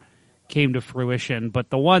never came to fruition. But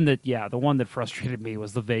the one that frustrated me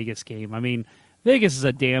was the Vegas game. I mean, Vegas is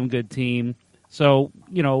a damn good team. So,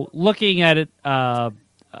 looking at it, from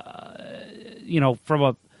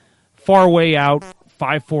a far way out,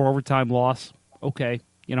 5-4 overtime loss, okay,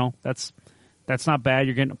 that's not bad.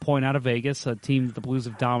 You're getting a point out of Vegas, a team that the Blues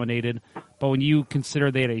have dominated. But when you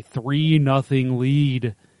consider they had a 3-0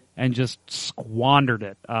 lead and just squandered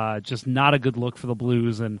it, just not a good look for the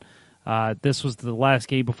Blues. And this was the last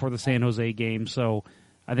game before the San Jose game, so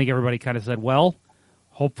I think everybody kind of said, well,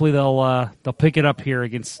 hopefully they'll pick it up here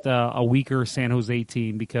against a weaker San Jose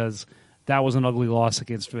team, because that was an ugly loss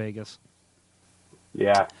against Vegas.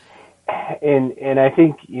 Yeah. And I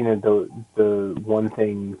think, the one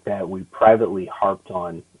thing that we privately harped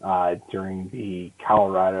on during the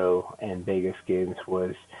Colorado and Vegas games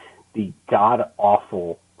was the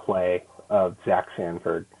god-awful play of Zach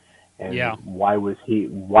Sanford. And yeah. why was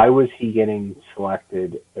he getting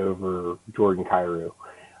selected over Jordan Kyrou?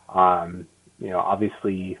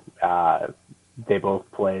 Obviously, they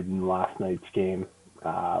both played in last night's game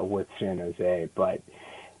with San Jose, but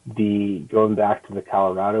going back to the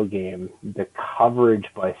Colorado game, the coverage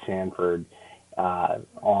by Sanford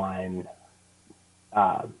on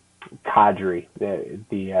Kadri,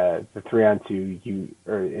 the 3-on-2,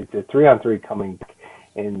 it's a 3-on-3 coming,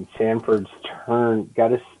 and Sanford's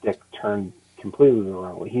got his stick turned completely the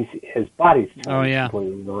wrong way. His body's turned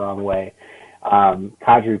completely the wrong way.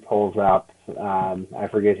 Kadri pulls up. I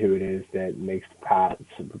forget who it is that makes the pass,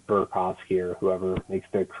 Burakovsky or whoever makes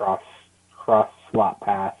the cross slot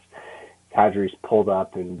pass. Kadri's pulled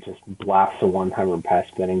up and just blasts a one-timer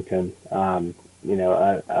past Bennington. A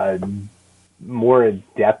more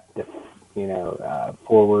adept,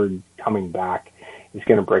 forward coming back is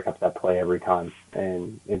going to break up that play every time,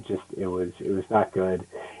 and it was not good.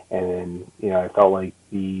 And then I felt like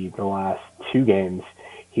the last two games,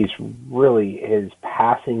 his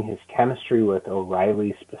passing, his chemistry with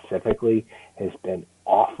O'Reilly specifically has been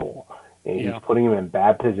awful. And he's putting him in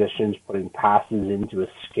bad positions, putting passes into his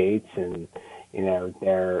skates, and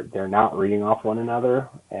they're not reading off one another.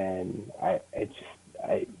 And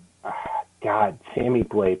God, Sammy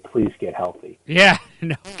Blake, please get healthy. Yeah,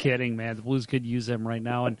 no kidding, man. The Blues could use him right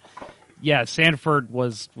now. And yeah, Sanford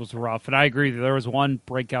was rough, and I agree. There was one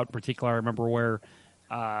breakout in particular I remember where,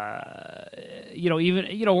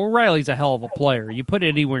 O'Reilly's a hell of a player. You put it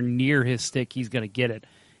anywhere near his stick, he's going to get it.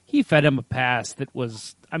 He fed him a pass that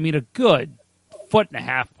was, a good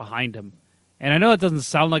 1.5 feet behind him. And I know it doesn't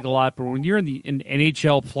sound like a lot, but when you're an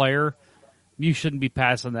NHL player, you shouldn't be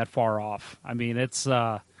passing that far off. It's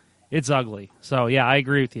ugly. So yeah, I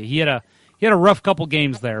agree with you. He had a rough couple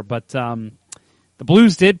games there, but the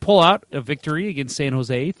Blues did pull out a victory against San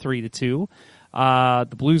Jose, 3-2.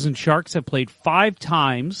 The Blues and Sharks have played 5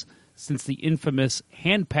 times since the infamous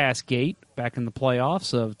hand pass gate back in the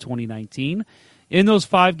playoffs of 2019. In those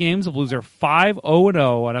 5 games, the Blues are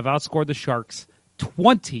 5-0-0 and have outscored the Sharks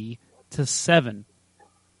 20-7.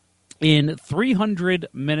 In 300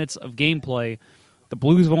 minutes of gameplay, the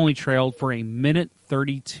Blues have only trailed for a minute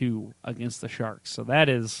 32 against the Sharks. So that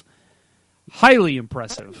is highly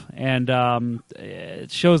impressive. And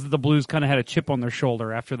it shows that the Blues kind of had a chip on their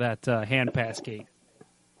shoulder after that hand pass gate.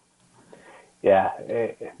 Yeah,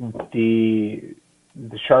 the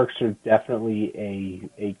Sharks are definitely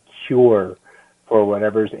a cure for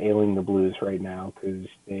whatever's ailing the Blues right now, because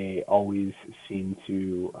they always seem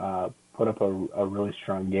to put up a really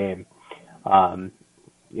strong game. And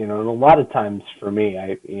a lot of times for me,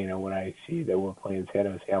 when I see that we're playing San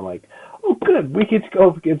Jose, I'm like, oh, good, we get to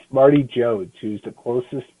go up against Marty Jones, who's the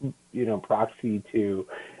closest, proxy to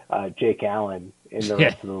Jake Allen in the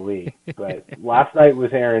rest of the league. But last night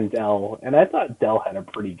was Aaron Dell, and I thought Dell had a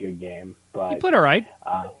pretty good game. But he played all right.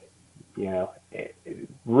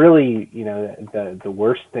 Really, the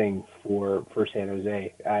worst thing for San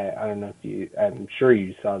Jose, I don't know if I'm sure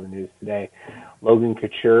you saw the news today. Logan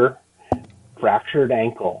Couture, fractured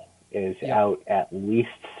ankle, is out at least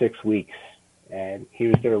 6 weeks. And he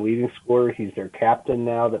was their leading scorer. He's their captain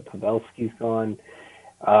now that Pavelski's gone.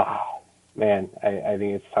 Man, I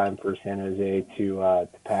think it's time for San Jose to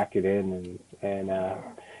pack it in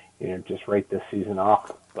and just write this season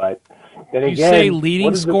off. But then again, you say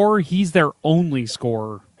leading scorer, he's their only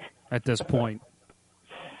scorer at this point.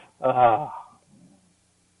 Yeah,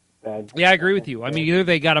 I agree with you. I mean, either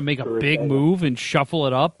they got to make a big move and shuffle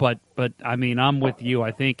it up, but I mean, I'm with you.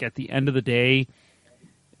 I think at the end of the day,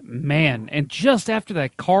 man, and just after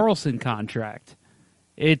that Carlson contract,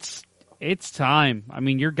 it's time. I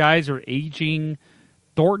mean, your guys are aging.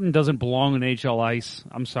 Thornton doesn't belong on NHL ice.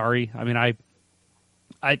 I'm sorry. I mean,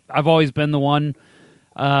 I've always been the one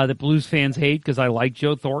that Blues fans hate because I like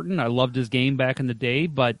Joe Thornton. I loved his game back in the day,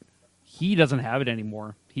 but he doesn't have it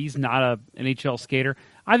anymore. He's not a NHL skater.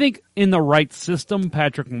 I think in the right system,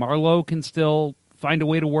 Patrick Marleau can still find a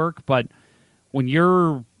way to work, but when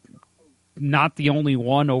you're not the only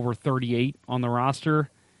one over 38 on the roster,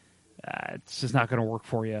 it's just not going to work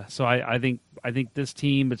for you. So I think this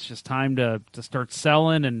team, it's just time to start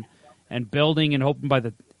selling and building and hoping by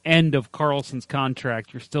the end of Carlson's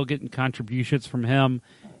contract, you're still getting contributions from him,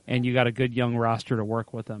 and you got a good young roster to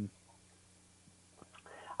work with him.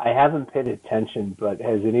 I haven't paid attention, but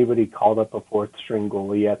has anybody called up a fourth string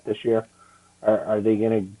goalie yet this year? Are they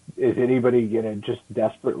gonna? Is anybody gonna just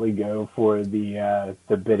desperately go for the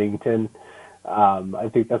Biddington? I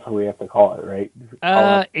think that's what we have to call it, right?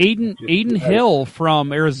 Aiden Hill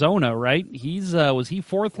from Arizona, right? He's was he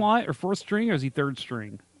fourth line or fourth string, or is he third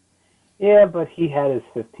string? Yeah, but he had his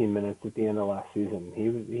 15 minutes at the end of last season. He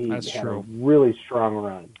That's had true. a really strong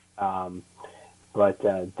run. But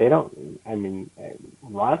they don't. I mean,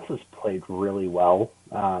 Ronta's played really well.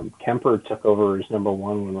 Kemper took over as number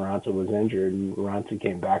one when Ronta was injured, and Ronta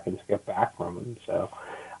came back and skipped back from him. So,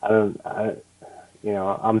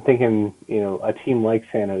 I'm thinking, a team like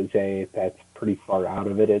San Jose that's pretty far out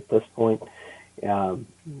of it at this point.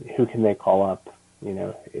 Who can they call up?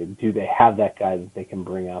 Do they have that guy that they can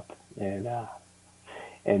bring up and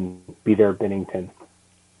be their Binnington?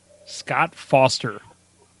 Scott Foster.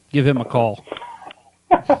 Give him a call.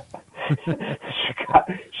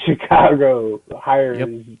 Chicago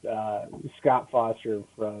hires Scott Foster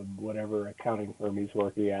from whatever accounting firm he's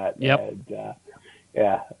working at. Yep.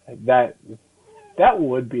 And, that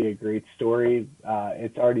would be a great story.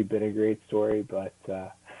 It's already been a great story, but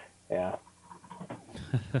I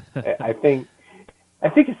think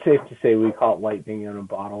it's safe to say we caught lightning in a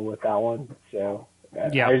bottle with that one. So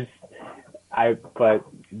but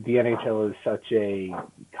the NHL is such a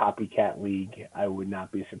copycat league. I would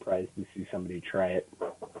not be surprised to see somebody try it.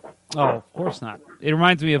 Oh, of course not. It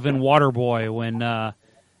reminds me of in Waterboy when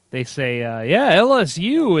they say,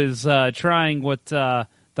 LSU is trying what the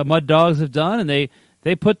Mud Dogs have done, and they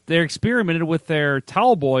experimented with their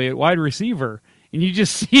towel boy at wide receiver. And you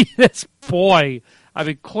just see this boy, I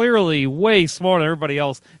mean, clearly way smarter than everybody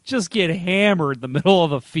else, just get hammered in the middle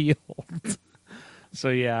of the field. So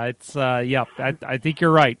yeah, it's I think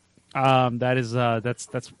you're right.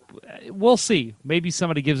 That's we'll see. Maybe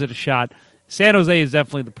somebody gives it a shot. San Jose is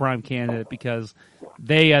definitely the prime candidate because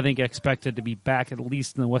they, I think, expected to be back at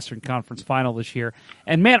least in the Western Conference Final this year.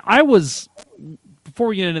 And man, before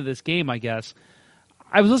we get into this game, I guess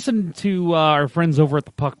I was listening to our friends over at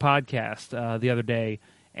the Puck Podcast the other day,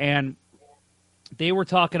 and they were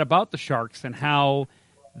talking about the Sharks and how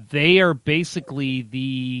they are basically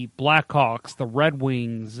the Blackhawks, the Red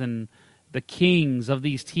Wings, and the Kings of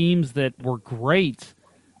these teams that were great,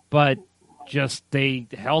 but just they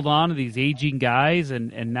held on to these aging guys,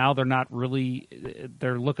 and now they're not really –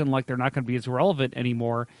 they're looking like they're not going to be as relevant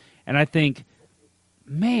anymore. And I think,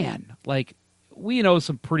 man, like we know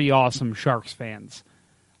some pretty awesome Sharks fans.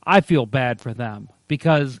 I feel bad for them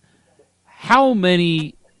because how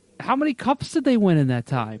many cups did they win in that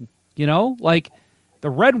time? Like the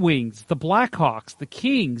Red Wings, the Blackhawks, the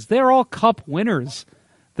Kings, they're all cup winners.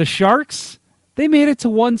 The Sharks, they made it to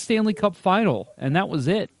one Stanley Cup final, and that was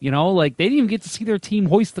it. Like they didn't even get to see their team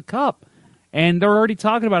hoist the cup. And they're already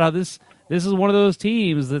talking about how this is one of those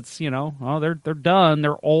teams that's, they're done.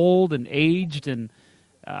 They're old and aged, and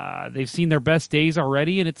they've seen their best days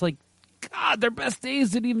already. And it's like, God, their best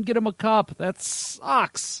days didn't even get them a cup. That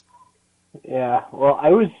sucks. Yeah, well, I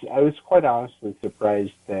was quite honestly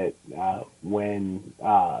surprised that when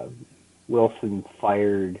Wilson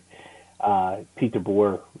fired Pete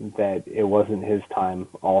DeBoer, that it wasn't his time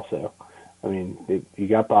also. I mean, you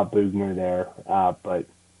got Bob Bugner there, but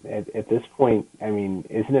at this point, I mean,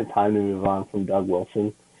 isn't it time to move on from Doug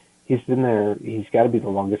Wilson? He's been there. He's got to be the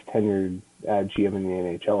longest tenured GM in the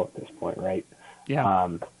NHL at this point, right? Yeah.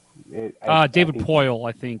 David Poyle,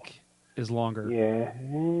 I think, is longer. Yeah.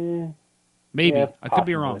 Maybe. Yeah, I could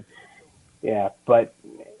be wrong. Yeah, but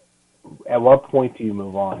at what point do you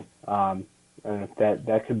move on? And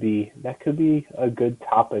that could be a good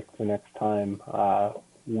topic the next time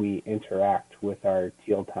we interact with our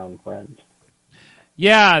Teal Town friends.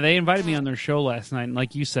 Yeah, they invited me on their show last night, and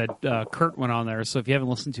like you said, Kurt went on there. So if you haven't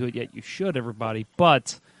listened to it yet, you should, everybody.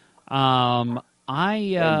 But and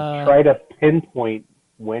try to pinpoint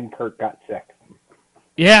when Kurt got sick.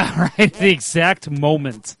 Yeah, right. The exact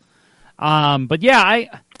moment. But yeah,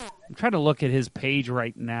 I'm trying to look at his page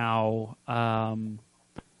right now,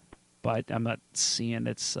 but I'm not seeing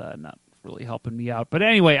it's not really helping me out. But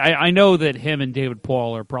anyway, I know that him and David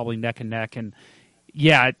Poyle are probably neck and neck, and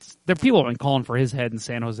yeah, there people have been calling for his head in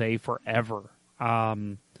San Jose forever.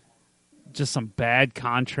 Just some bad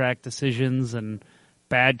contract decisions and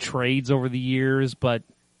bad trades over the years, but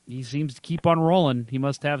he seems to keep on rolling. He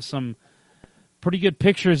must have some pretty good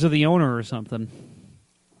pictures of the owner or something.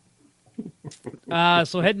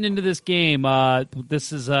 So heading into this game,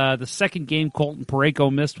 this is the second game Colton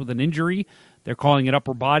Parayko missed with an injury. They're calling it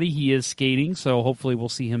upper body. He is skating, so hopefully we'll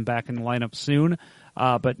see him back in the lineup soon.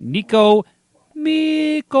 But Nico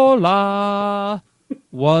Mikola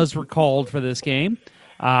was recalled for this game.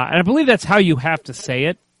 And I believe that's how you have to say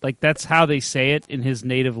it. Like, that's how they say it in his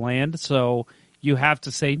native land. So you have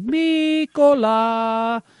to say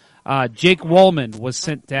Mikola. Jake Wallman was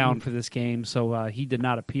sent down for this game, so he did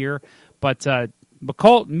not appear. But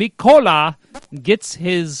Mikola gets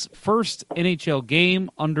his first NHL game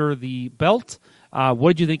under the belt.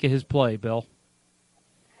 What did you think of his play, Bill?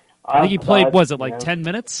 I think he played, 10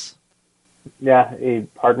 minutes? Yeah, a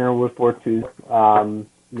partner with Fortune. I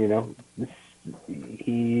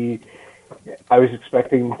was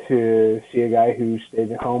expecting to see a guy who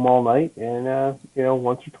stayed at home all night, and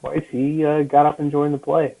once or twice he got up and joined the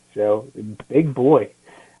play. So big boy.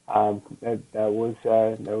 That was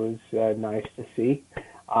nice to see.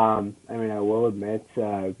 I will admit,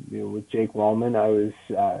 with Jake Wallman, I was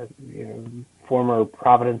former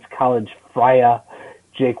Providence College Freya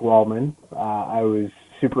Jake Wallman. I was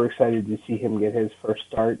super excited to see him get his first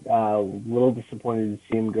start. A little disappointed to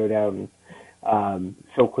see him go down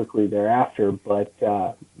so quickly thereafter, but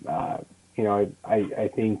I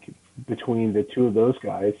think between the two of those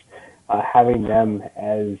guys, having them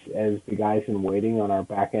as the guys in waiting on our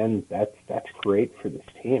back end, that's great for this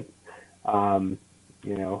team.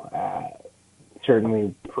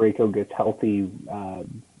 Certainly Parayko gets healthy,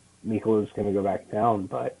 Mikola's going to go back down,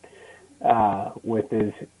 but with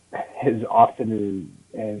his often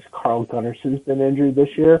as Carl Gunnarsson's been injured this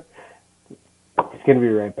year, he's going to be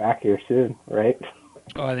right back here soon, right?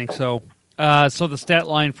 Oh, I think so. So the stat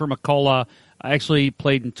line for McCullough, I actually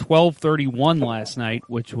played in 12:31 last night,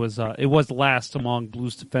 which was it was last among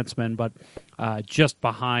Blues defensemen, but just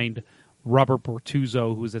behind Robert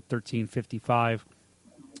Bortuzzo, who was at 13:55.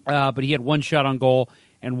 But he had one shot on goal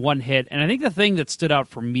and one hit. And I think the thing that stood out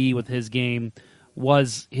for me with his game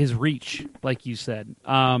was his reach, like you said.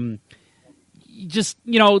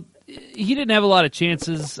 He didn't have a lot of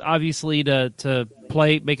chances, obviously, to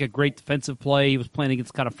make a great defensive play. He was playing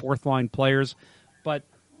against kind of fourth-line players. But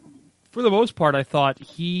for the most part, I thought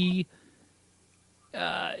his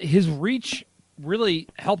reach really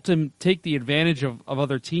helped him take the advantage of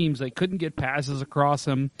other teams. They couldn't get passes across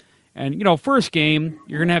him. And, first game,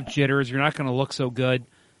 you're going to have jitters. You're not going to look so good.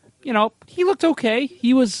 He looked okay.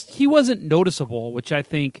 He wasn't noticeable, which I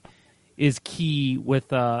think is key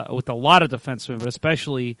with a lot of defensemen, but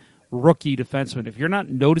especially rookie defensemen. If you're not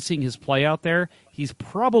noticing his play out there, he's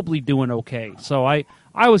probably doing okay. So I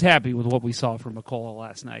was happy with what we saw from McCullough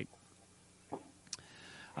last night.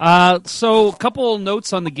 So a couple of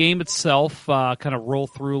notes on the game itself, kind of roll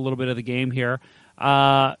through a little bit of the game here.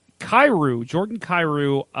 Jordan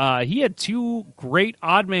Kyrou, he had two great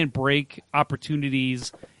odd man break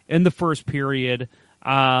opportunities in the first period.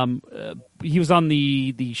 He was on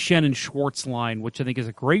the Shen and Schwartz line, which I think is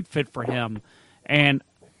a great fit for him. And,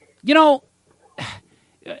 and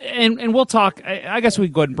we'll talk. I guess we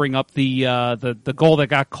can go ahead and bring up the goal that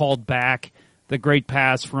got called back, the great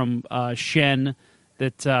pass from Shen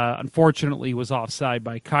that unfortunately was offside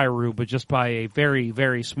by Kairu, but just by a very,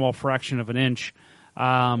 very small fraction of an inch.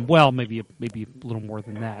 Well, maybe a little more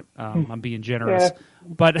than that. I'm being generous,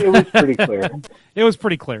 but it was pretty clear. It was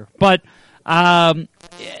pretty clear, but what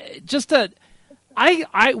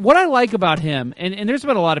I like about him, and there's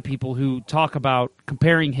been a lot of people who talk about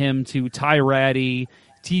comparing him to Ty Ratty,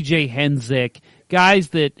 TJ Henzik, guys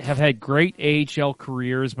that have had great AHL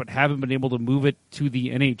careers but haven't been able to move it to the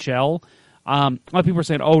NHL. A lot of people are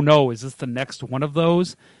saying, "Oh no, is this the next one of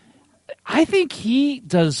those?" I think he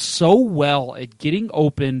does so well at getting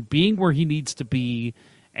open, being where he needs to be,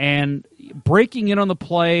 and breaking in on the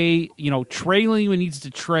play, trailing when he needs to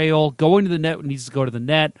trail, going to the net when he needs to go to the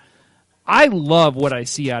net. I love what I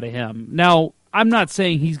see out of him. Now, I'm not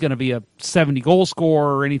saying he's going to be a 70-goal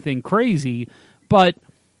scorer or anything crazy, but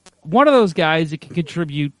one of those guys that can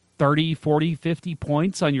contribute 30, 40, 50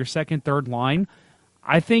 points on your second, third line,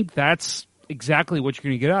 I think that's exactly what you're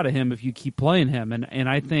going to get out of him if you keep playing him. And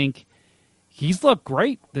I think he's looked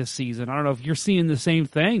great this season. I don't know if you're seeing the same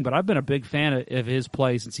thing, but I've been a big fan of his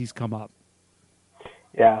play since he's come up.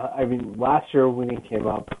 Yeah, I mean, last year when he came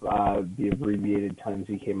up, the abbreviated times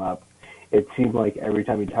he came up, it seemed like every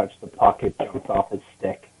time he touched the puck, it jumped off his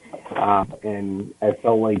stick. And I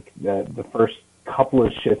felt like the first couple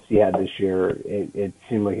of shifts he had this year, it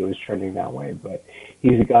seemed like it was trending that way. But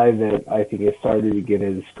he's a guy that I think has started to get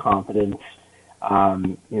his confidence.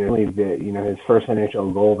 His first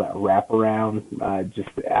NHL goal, that wraparound, just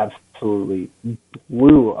absolutely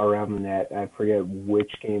flew around the net. I forget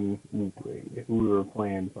which game who we were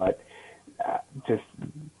playing, but just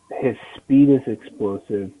his speed is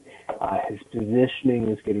explosive. His positioning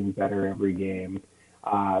is getting better every game.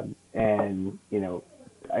 I'm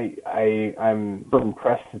so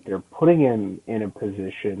impressed that they're putting him in a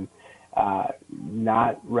position,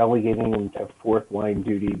 not relegating him to fourth line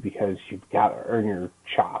duty because you've got to earn your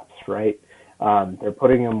chops, right? They're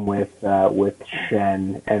putting him with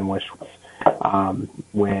Shen and with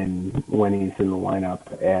when he's in the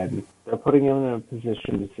lineup, and they're putting him in a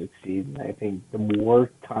position to succeed. And I think the more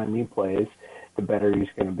time he plays, the better he's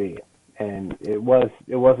going to be. And it was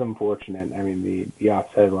unfortunate. I mean, the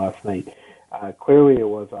offside last night. Clearly, it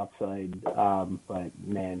was offside, but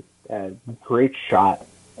man, great shot.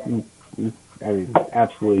 I mean,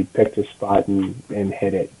 absolutely picked a spot and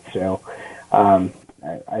hit it. So I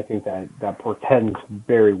think that portends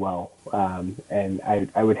very well. And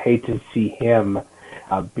I would hate to see him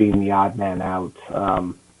being the odd man out.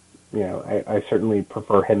 I certainly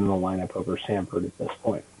prefer him in the lineup over Sanford at this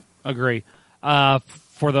point. Agree.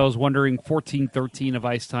 For those wondering, 14-13 of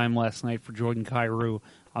ice time last night for Jordan Kyrou,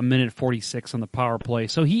 a minute 46 on the power play.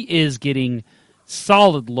 So he is getting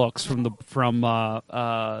solid looks from the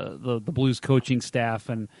Blues coaching staff,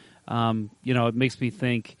 and it makes me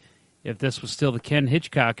think if this was still the Ken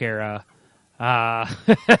Hitchcock era, how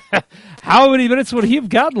many minutes would he have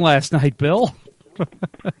gotten last night, Bill?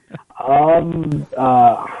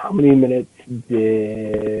 How many minutes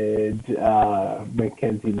did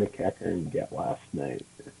Mackenzie McEachern get last night?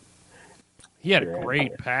 He had a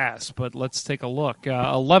great pass, but let's take a look.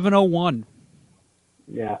 11:01.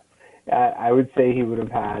 Yeah. I would say he would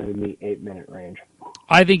have had in the 8-minute range.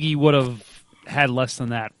 I think he would have had less than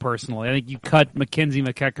that, personally. I think you cut Mackenzie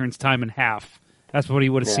McEachern's time in half. That's what he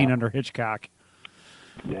would have seen under Hitchcock.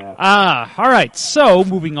 Yeah. All right, so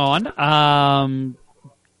moving on.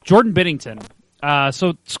 Jordan Binnington.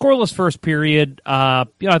 So scoreless first period. I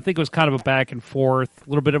think it was kind of a back and forth, a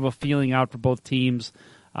little bit of a feeling out for both teams.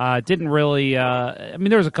 Didn't really.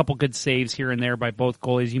 There was a couple good saves here and there by both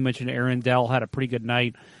goalies. You mentioned Aaron Dell had a pretty good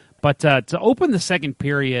night, but to open the second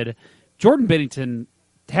period, Jordan Binnington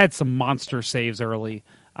had some monster saves early.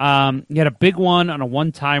 He had a big one on a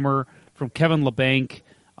one-timer from Kevin LeBanc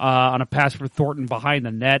on a pass for Thornton behind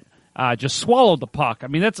the net. Just swallowed the puck. I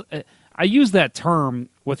mean, I use that term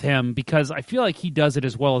with him because I feel like he does it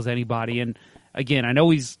as well as anybody. And again, I know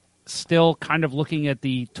he's still kind of looking at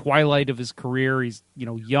the twilight of his career. He's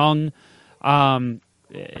young in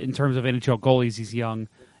terms of NHL goalies. He's young,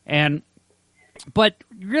 but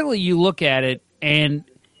really you look at it and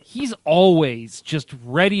he's always just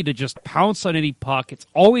ready to just pounce on any puck. It's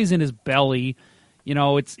always in his belly.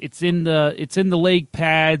 It's in the leg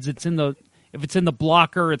pads. If it's in the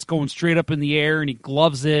blocker, it's going straight up in the air and he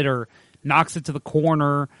gloves it or knocks it to the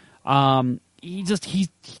corner. He's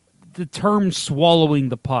the term swallowing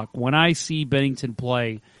the puck. When I see Binnington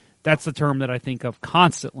play, That's the term that I think of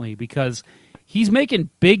constantly because he's making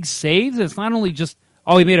big saves. It's not only just,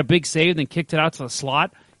 oh, he made a big save and then kicked it out to the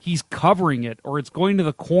slot. He's covering it, or it's going to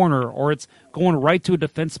the corner, or it's going right to a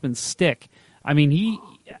defenseman's stick. I mean,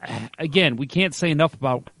 again, we can't say enough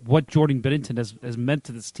about what Jordan Binnington has meant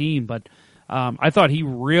to this team, but I thought he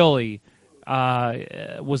really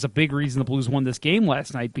was a big reason the Blues won this game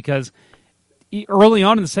last night because early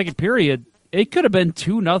on in the second period, it could have been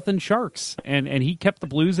 2-0 Sharks, and he kept the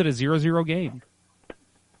Blues at a 0-0 game.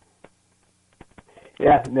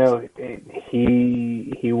 Yeah, no,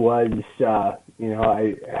 he was.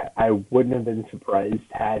 I wouldn't have been surprised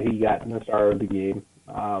had he gotten the star of the game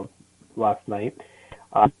last night.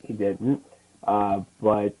 He didn't,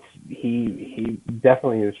 but he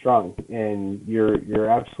definitely is strong. And you're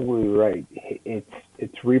absolutely right.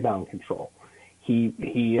 It's rebound control. He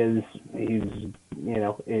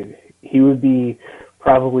would be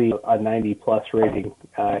probably a 90+ rating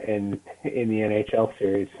in the NHL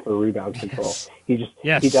series for rebound control.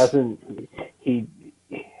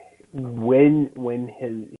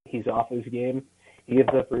 When he's off his game, he gives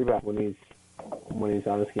up rebound. When he's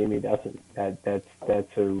on his game, he doesn't.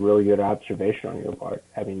 That's a really good observation on your part.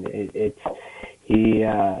 I mean,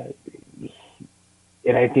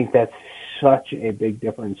 and I think that's such a big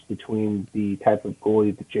difference between the type of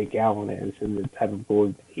goalie that Jake Allen is and the type of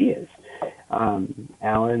goalie that he is.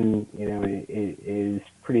 Allen, is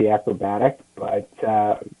pretty acrobatic, but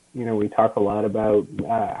we talk a lot about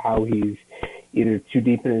how he's either too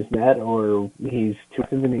deep in his net or he's too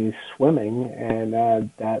active and he's swimming, and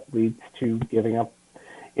that leads to giving up,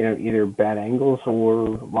 either bad angles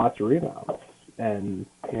or lots of rebounds. And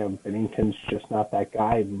Binnington's just not that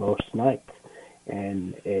guy most nights,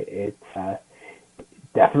 and it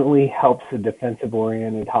definitely helps a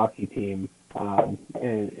defensive-oriented hockey team. And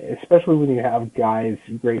especially when you have guys,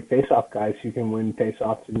 great face-off guys who can win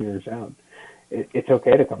face-offs in your zone. It's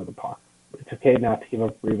okay to cover the puck. It's okay not to give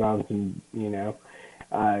up rebounds and,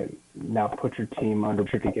 now put your team under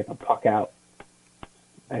pressure to get the puck out.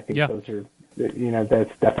 I think those are,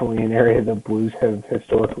 that's definitely an area the Blues have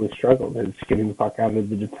historically struggled, is getting the puck out of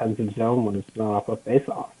the defensive zone when it's not off a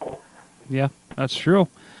face-off. Yeah, that's true.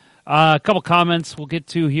 A couple comments we'll get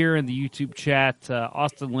to here in the YouTube chat.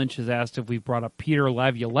 Austin Lynch has asked if we've brought up Peter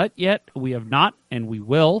Laviolette yet. We have not, and we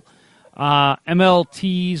will.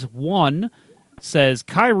 MLT's1 says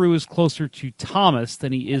Kyrou is closer to Thomas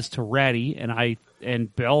than he is to Ratty,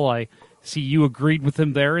 and Bill, I see you agreed with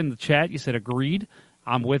him there in the chat. You said agreed.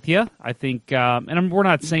 I'm with you. I think, we're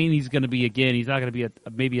not saying he's going to be again. He's not going to be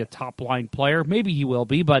maybe a top line player. Maybe he will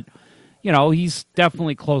be, but he's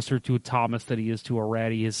definitely closer to a Thomas than he is to a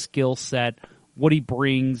Ratty. His skill set, what he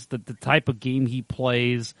brings, the type of game he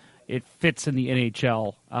plays, it fits in the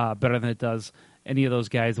NHL better than it does any of those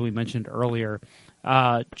guys that we mentioned earlier.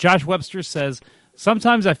 Josh Webster says,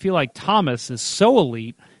 sometimes I feel like Thomas is so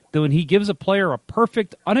elite that when he gives a player a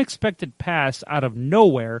perfect, unexpected pass out of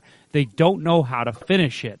nowhere, they don't know how to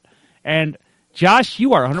finish it. And Josh,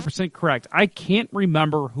 you are 100% correct. I can't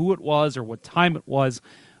remember who it was or what time it was,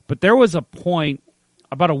 but there was a point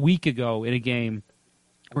about a week ago in a game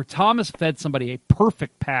where Thomas fed somebody a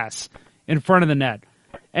perfect pass in front of the net,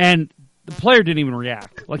 and the player didn't even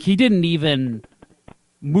react. Like, he didn't even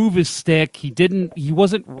move his stick. He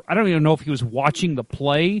wasn't, I don't even know if he was watching the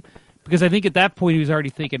play, because I think at that point he was already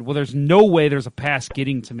thinking, well, there's no way there's a pass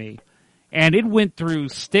getting to me. And it went through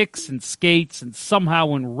sticks and skates and somehow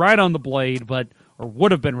went right on the blade, or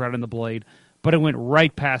would have been right on the blade, but it went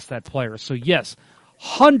right past that player. So yes,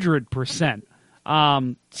 100%.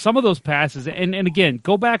 Some of those passes, and again,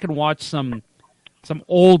 go back and watch some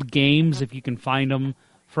old games if you can find them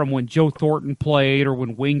from when Joe Thornton played or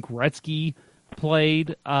when Wayne Gretzky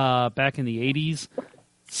played back in the 80s.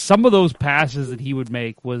 Some of those passes that he would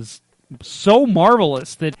make was so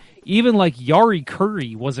marvelous that even like Yari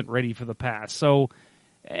Curry wasn't ready for the pass. So,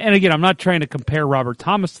 and again, I'm not trying to compare Robert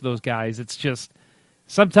Thomas to those guys. It's just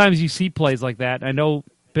sometimes you see plays like that. I know,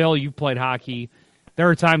 Bill, you played hockey. There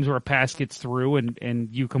are times where a pass gets through and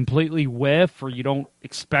you completely whiff or you don't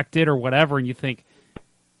expect it or whatever, and you think,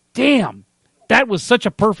 damn, that was such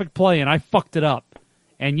a perfect play and I fucked it up.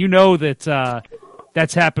 And you know that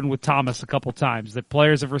that's happened with Thomas a couple times, that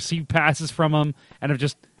players have received passes from him and have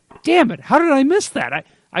just, damn it, how did I miss that?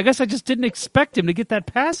 I guess I just didn't expect him to get that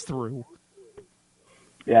pass through.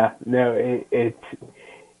 Yeah, no, it's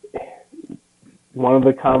one of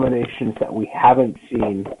the combinations that we haven't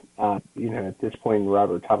seen, at this point in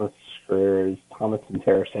Robert Thomas' career is Thomas and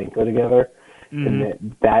Tarasenko together. Mm-hmm.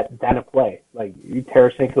 And that a play. Like,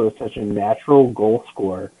 Tarasenko is such a natural goal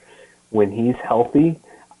scorer. When he's healthy,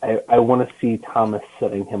 I want to see Thomas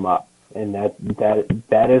setting him up and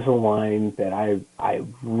that is a line that I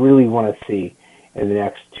really want to see in the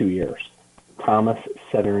next 2 years. Thomas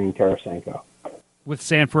centering Tarasenko with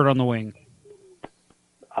Sanford on the wing.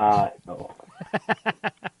 No.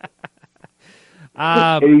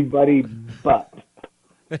 Anybody but.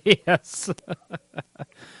 Yes.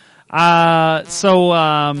 Again,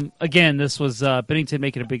 this was Bennington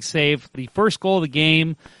making a big save. The first goal of the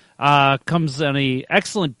game comes on an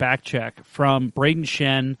excellent back check from Braden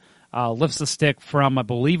Shen. Lifts the stick from, I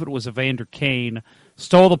believe it was Evander Kane.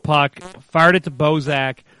 Stole the puck, fired it to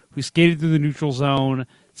Bozak, who skated through the neutral zone,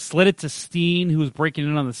 slid it to Steen, who was breaking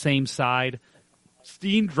in on the same side.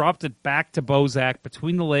 Steen dropped it back to Bozak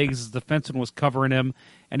between the legs as the defenseman was covering him,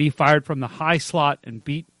 and he fired from the high slot and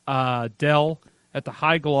beat Dell at the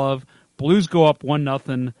high glove. Blues go up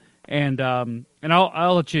 1-0, and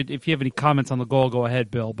I'll let you, if you have any comments on the goal, go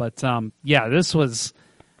ahead, Bill. But yeah,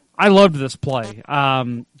 I loved this play.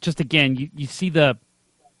 Just again, you see the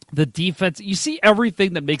defense, you see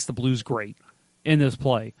everything that makes the Blues great in this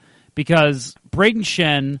play, because Braden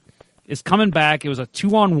Shen is coming back. It was a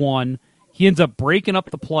 2-on-1. He ends up breaking up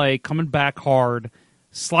the play, coming back hard,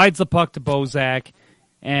 slides the puck to Bozak,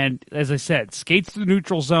 and as I said, skates through the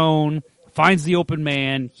neutral zone, finds the open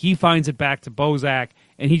man, he finds it back to Bozak,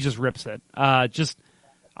 and he just rips it. Just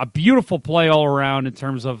a beautiful play all around in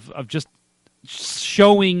terms of just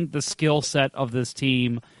showing the skill set of this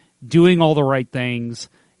team, doing all the right things,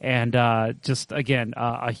 and just, again,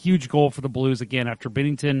 a huge goal for the Blues, again, after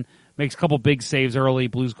Bennington makes a couple big saves early.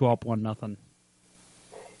 Blues go up 1-0.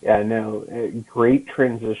 Yeah, no, great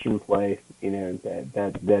transition play. You know,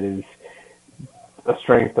 that is a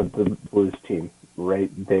strength of the Blues team, right?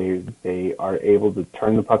 They are able to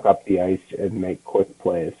turn the puck up the ice and make quick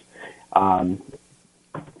plays.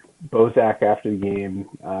 Bozak, after the game,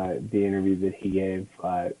 the interview that he gave,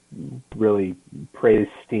 really praised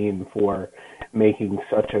Steen for making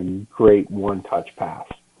such a great one-touch pass.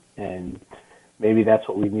 And maybe that's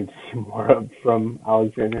what we need to see more of from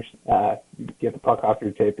Alexander. Get the puck off your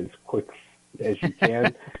tape as quick as you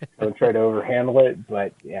can. Don't try to overhandle it.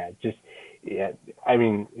 But, I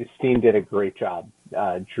mean, Steen did a great job.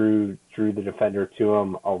 Drew the defender to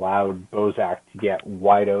him, allowed Bozak to get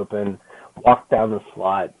wide open, walked down the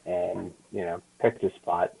slot, and, picked his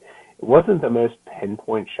spot. It wasn't the most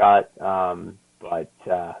pinpoint shot, but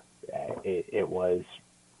it was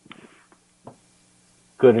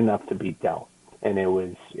good enough to beat Dell. And it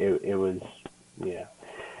was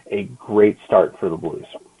a great start for the Blues.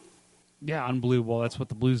 Yeah, unbelievable. That's what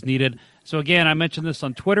the Blues needed. So again, I mentioned this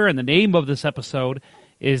on Twitter, and the name of this episode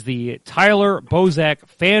is the Tyler Bozak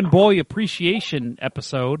Fanboy Appreciation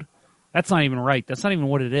episode. That's not even right. That's not even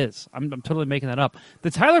what it is. I'm totally making that up.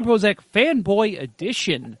 The Tyler Bozak Fanboy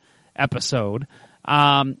Edition episode.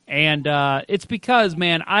 And it's because,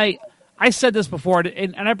 man, I said this before,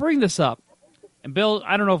 and I bring this up. And Bill,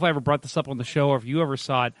 I don't know if I ever brought this up on the show or if you ever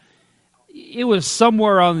saw it. It was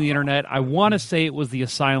somewhere on the internet. I want to say it was the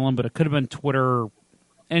Asylum, but it could have been Twitter or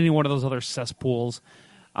any one of those other cesspools.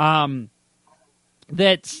 That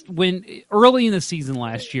when early in the season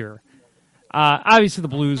last year, obviously the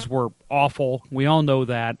Blues were awful. We all know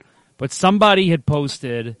that. But somebody had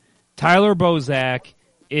posted, Tyler Bozak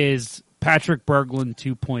is Patrick Berglund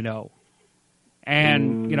 2.0.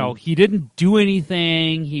 And, he didn't do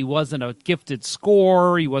anything. He wasn't a gifted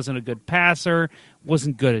scorer. He wasn't a good passer.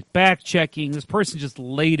 Wasn't good at back checking. This person just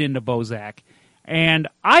laid into Bozak. And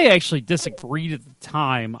I actually disagreed at the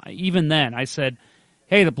time. Even then, I said,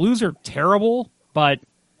 hey, the Blues are terrible, but,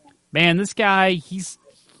 man, this guy, he's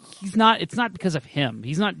not, it's not because of him.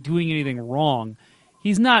 He's not doing anything wrong.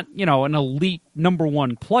 He's not, an elite number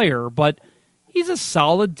one player, but he's a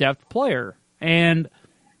solid depth player. And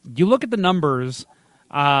you look at the numbers,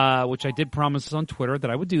 which I did promise on Twitter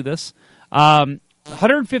that I would do this.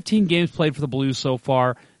 115 games played for the Blues so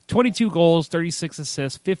far, 22 goals, 36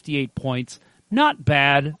 assists, 58 points. Not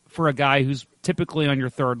bad for a guy who's typically on your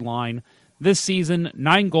third line. This season,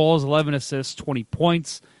 9 goals, 11 assists, 20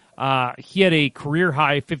 points. He had a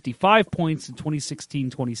career-high 55 points in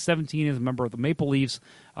 2016-2017 as a member of the Maple Leafs.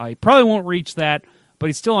 He probably won't reach that, but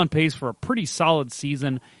he's still on pace for a pretty solid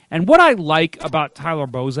season. And what I like about Tyler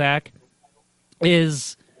Bozak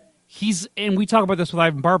is and we talk about this with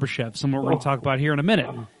Ivan Barbashev, someone we're going to talk about here in a minute,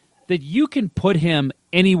 that you can put him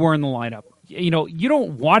anywhere in the lineup. You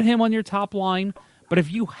don't want him on your top line, but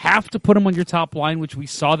if you have to put him on your top line, which we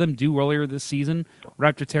saw them do earlier this season, right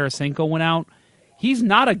after Tarasenko went out, he's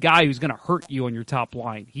not a guy who's going to hurt you on your top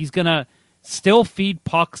line. He's going to still feed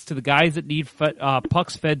pucks to the guys that need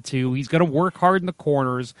pucks fed to. He's going to work hard in the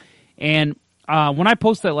corners. And when I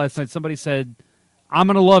posted that last night, somebody said, I'm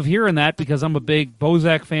going to love hearing that because I'm a big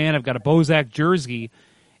Bozak fan. I've got a Bozak jersey.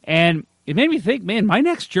 And it made me think, man, my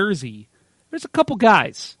next jersey, there's a couple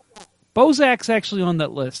guys. Bozak's actually on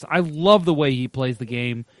that list. I love the way he plays the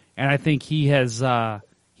game, and I think he has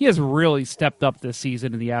really stepped up this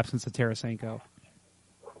season in the absence of Tarasenko.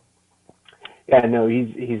 Yeah, no,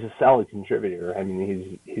 he's a solid contributor. I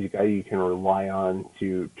mean, he's a guy you can rely on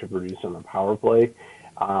to produce on the power play.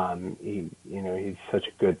 He's such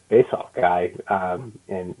a good face-off guy,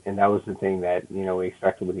 and that was the thing that we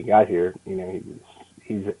expected when he got here.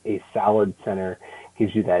 He's a solid center,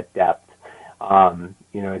 gives you that depth.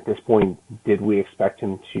 At this point, did we expect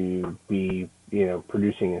him to be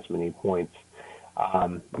producing as many points?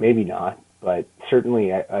 Maybe not. But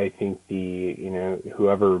certainly, I think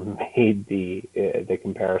whoever made the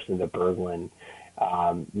comparison to Berglund,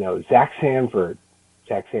 Zach Sanford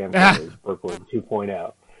is Berglund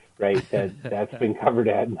 2.0, right? That's been covered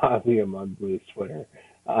ad nauseum on Blues Twitter.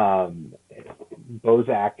 Bozak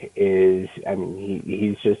is,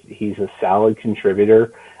 he's a solid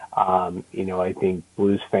contributor. I think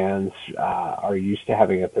Blues fans are used to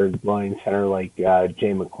having a third line center like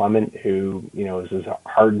Jay McClement, who is a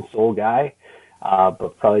heart and soul guy,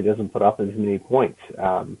 but probably doesn't put up as many points.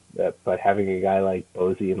 But having a guy like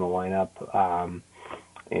Bozy in the lineup,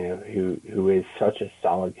 who is such a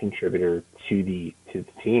solid contributor to the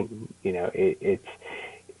team, at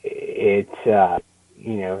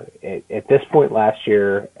this point last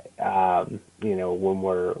year, when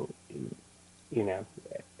we're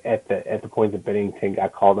at the point that Bennington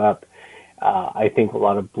got called up, I think a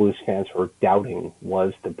lot of Blues fans were doubting,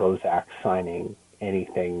 was the Bozak signing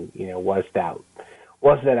anything, was that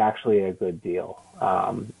actually a good deal?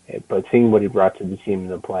 But seeing what he brought to the team in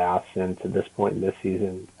the playoffs and to this point in this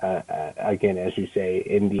season, again, as you say,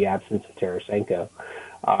 in the absence of Tarasenko,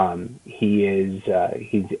 he's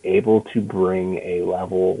able to bring a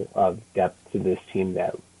level of depth to this team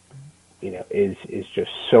that, is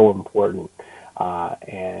just so important.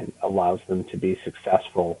 And allows them to be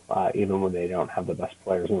successful even when they don't have the best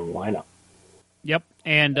players in the lineup. Yep,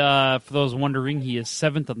 and for those wondering, he is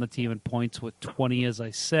 7th on the team in points with 20, as I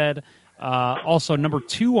said. Also, number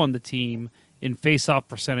 2 on the team in face-off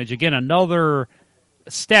percentage. Again, another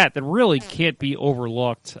stat that really can't be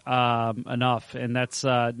overlooked enough, and that's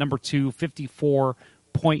number 2,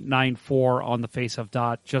 54.94 on the face-off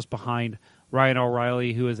dot, just behind Ryan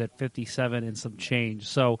O'Reilly, who is at 57 and some change.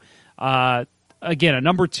 So, again, a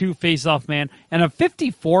number 2 face-off man, and a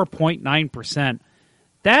 54.9%.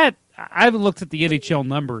 That, I haven't looked at the NHL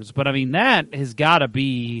numbers, but that has got to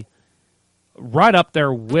be right up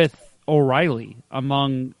there with O'Reilly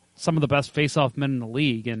among some of the best face-off men in the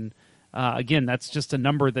league. And again, that's just a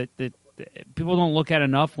number that people don't look at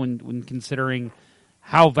enough when considering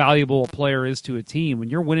how valuable a player is to a team. When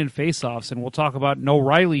you're winning face-offs, and we'll talk about an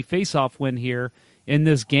O'Reilly face-off win here in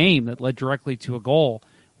this game that led directly to a goal.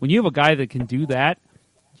 When you have a guy that can do that,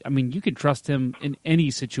 you can trust him in any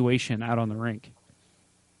situation out on the rink.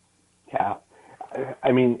 Yeah.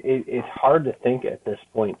 It's hard to think at this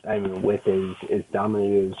point, with as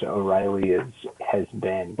dominant as O'Reilly has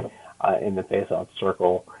been in the faceoff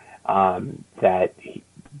circle, that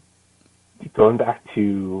going back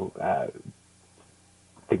to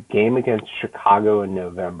the game against Chicago in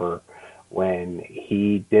November, when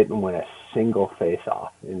he didn't win a single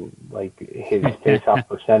face-off, and his face-off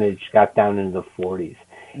percentage got down into the 40s.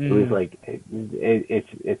 It was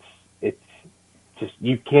it's just,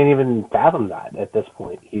 you can't even fathom that at this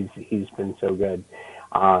point. He's been so good,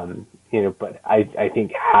 But I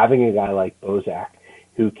think having a guy like Bozak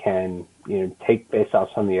who can take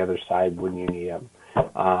face-offs on the other side when you need him,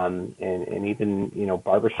 and even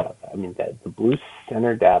Barbashev. The Blues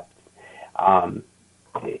center depth.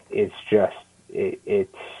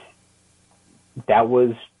 That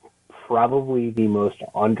was probably the most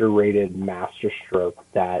underrated masterstroke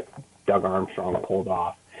that Doug Armstrong pulled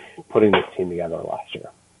off putting this team together last year.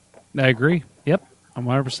 I agree. Yep, I'm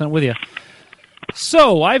 100% with you.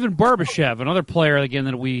 So, Ivan Barbashev, another player, again,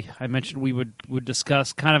 that I mentioned we would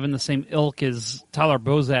discuss, kind of in the same ilk as Tyler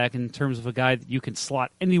Bozak in terms of a guy that you can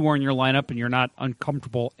slot anywhere in your lineup and you're not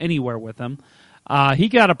uncomfortable anywhere with him. He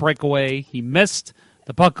got a breakaway. He missed.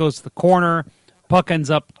 The puck goes to the corner. Puck ends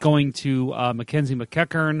up going to Mackenzie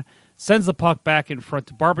McEachern, sends the puck back in front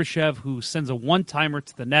to Barbashev, who sends a one-timer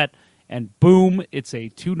to the net, and boom, it's a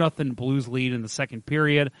 2-0 Blues lead in the second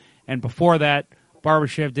period. And before that,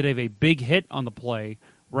 Barbashev did have a big hit on the play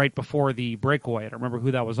right before the breakaway. I don't remember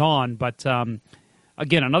who that was on, but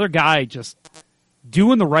again, another guy just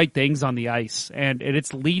doing the right things on the ice, and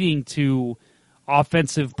it's leading to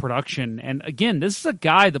offensive production. And again, this is a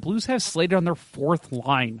guy the Blues have slated on their fourth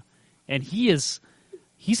line, and he is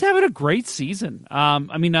he's having a great season.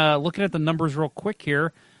 Looking at the numbers real quick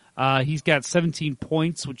here, he's got 17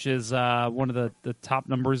 points, which is one of the top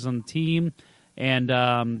numbers on the team, and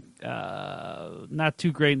not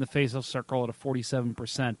too great in the faceoff circle at a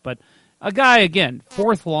 47%. But a guy, again,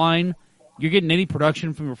 fourth line, you're getting any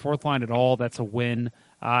production from your fourth line at all, that's a win.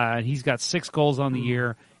 He's got 6 goals on the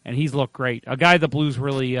year, and he's looked great. A guy the Blues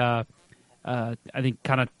really, I think,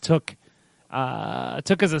 kind of took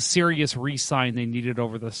as a serious re-sign they needed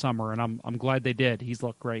over the summer, and I'm glad they did. He's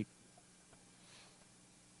looked great.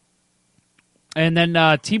 And then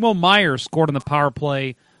Timo Meier scored on the power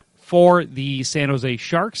play for the San Jose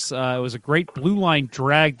Sharks. It was a great blue line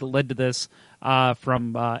drag that led to this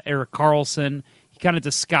from Erik Karlsson. He kind of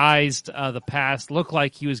disguised the pass, looked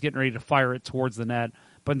like he was getting ready to fire it towards the net,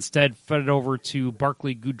 but instead fed it over to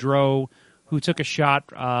Barclay Goodrow, who took a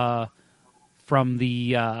shot from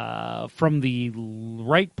the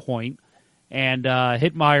right point and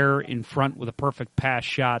hit Meier in front with a perfect pass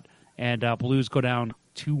shot, and Blues go down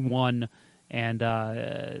 2-1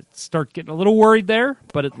 and start getting a little worried there,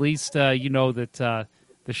 but at least you know that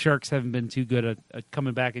the Sharks haven't been too good at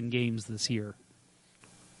coming back in games this year.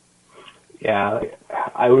 Yeah,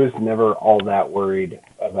 I was never all that worried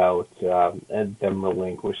about them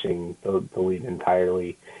relinquishing the lead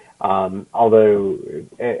entirely. Although,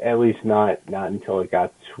 at least not until it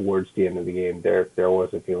got towards the end of the game, there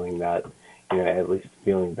was a feeling that, at least a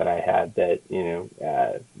feeling that I had that,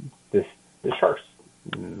 the Sharks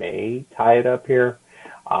may tie it up here.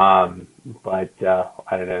 But I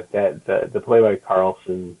don't know, that the play by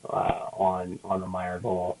Karlsson on the Meier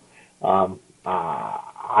goal,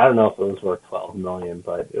 I don't know if it was worth $12 million,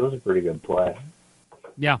 but it was a pretty good play.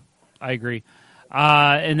 Yeah, I agree.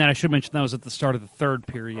 And then I should mention that was at the start of the third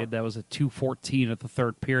period. That was at 2:14 at the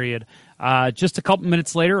third period. Just a couple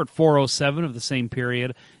minutes later, at 4:07 of the same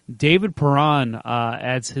period, David Perron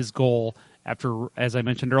adds his goal after, as I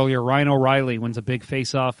mentioned earlier, Ryan O'Reilly wins a big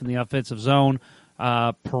face-off in the offensive zone.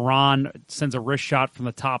 Perron sends a wrist shot from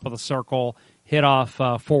the top of the circle, hit off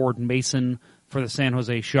forward Mason for the San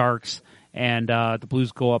Jose Sharks, and the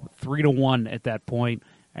Blues go up 3-1 at that point.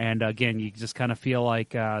 And again, you just kind of feel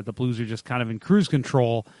like the Blues are just kind of in cruise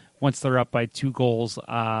control once they're up by 2 goals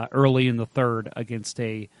early in the third against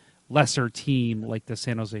a lesser team like the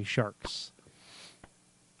San Jose Sharks.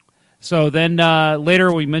 So then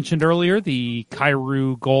later, we mentioned earlier, the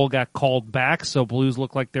Kyrou goal got called back, so Blues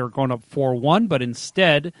looked like they were going up 4-1, but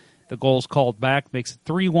instead the goal's called back, makes it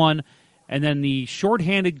 3-1. And then the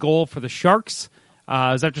shorthanded goal for the Sharks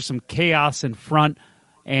is after some chaos in front.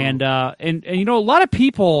 And a lot of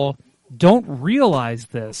people don't realize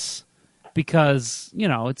this because,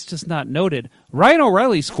 it's just not noted. Ryan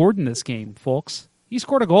O'Reilly scored in this game, folks. He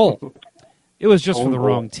scored a goal. It was just for the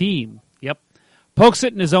wrong team. Yep. Pokes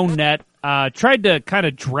it in his own net. Tried to kind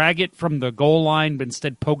of drag it from the goal line, but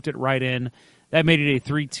instead poked it right in. That made it a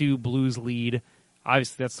 3-2 Blues lead.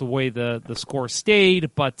 Obviously, that's the way the score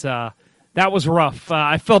stayed, but that was rough.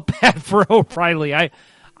 I felt bad for O'Reilly.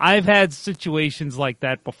 I've had situations like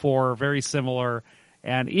that before, very similar,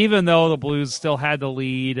 and even though the Blues still had the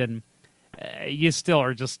lead, and you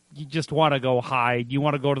just want to go hide. You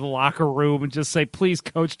want to go to the locker room and just say, "Please,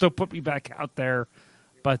 coach, don't put me back out there."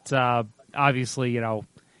 But obviously,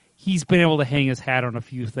 he's been able to hang his hat on a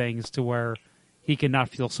few things to where he can not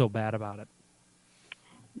feel so bad about it.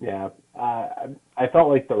 Yeah, I felt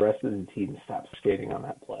like the rest of the team stopped skating on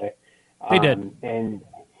that play. They did. And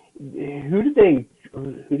who did they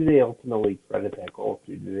ultimately credit that goal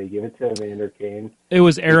to? Did they give it to Evander Kane? It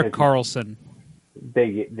was Erik Karlsson.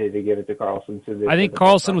 Did they give it to Karlsson? So I think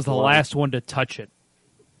Karlsson was the last one to touch it.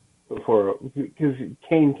 Because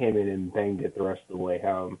Kane came in and banged it the rest of the way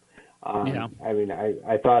home. Yeah. I mean,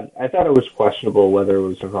 I thought it was questionable whether it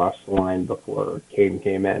was across the line before Kane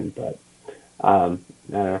came in, but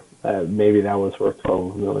maybe that was worth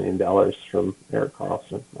 $12 million from Erik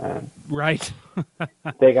Karlsson. Right.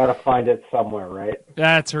 They got to find it somewhere, right?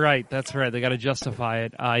 That's right. They got to justify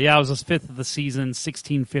it. It was his 5th of the season,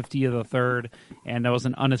 1650 of the third, and that was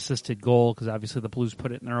an unassisted goal because obviously the Blues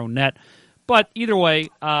put it in their own net. But either way,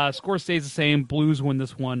 score stays the same. Blues win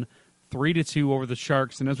this one 3-2 over the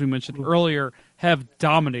Sharks, and as we mentioned earlier, have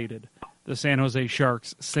dominated the San Jose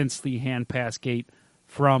Sharks since the hand pass gate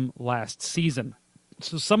from last season.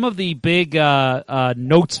 So some of the big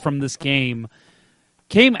notes from this game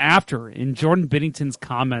came after in Jordan Binnington's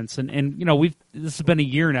comments, and this has been a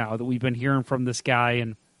year now that we've been hearing from this guy,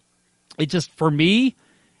 and it just, for me,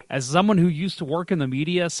 as someone who used to work in the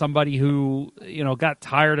media, somebody who got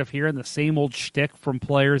tired of hearing the same old shtick from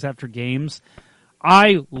players after games,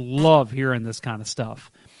 I love hearing this kind of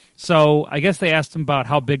stuff. So I guess they asked him about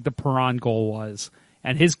how big the Perron goal was,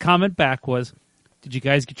 And his comment back was, "Did you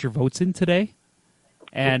guys get your votes in today?"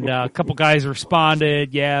 And a couple guys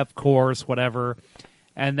responded, "Yeah, of course, whatever."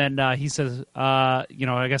 And then he says, I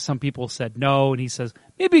guess some people said no, and he says,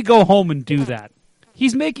 "Maybe go home and do that."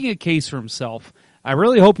 He's making a case for himself. I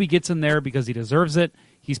really hope he gets in there because he deserves it.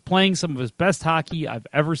 He's playing some of his best hockey I've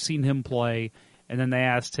ever seen him play. And then they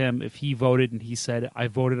asked him if he voted, and he said, "I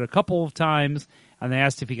voted a couple of times." And they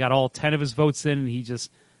asked if he got all 10 of his votes in, and he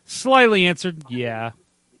just slightly answered, "Yeah."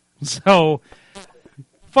 So,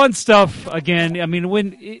 fun stuff. Again, I mean,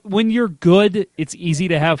 when you're good, it's easy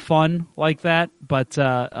to have fun like that. But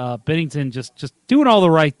Bennington just doing all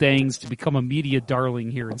the right things to become a media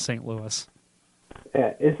darling here in St. Louis.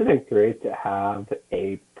 Yeah, isn't it great to have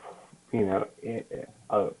a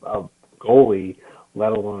goalie,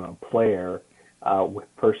 let alone a player with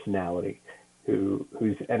personality,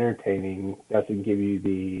 who's entertaining, doesn't give you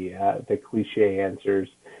the cliche answers,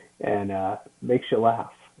 and makes you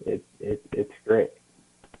laugh. It's great.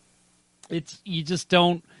 You just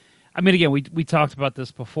don't. I mean, again, we talked about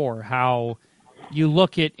this before. How you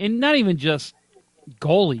look at, and not even just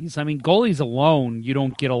goalies. I mean, goalies alone, you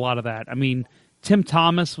don't get a lot of that. I mean, Tim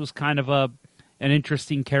Thomas was kind of an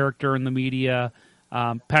interesting character in the media.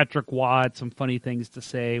 Patrick Watt, some funny things to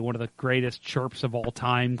say. One of the greatest chirps of all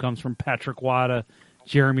time comes from Patrick Watt,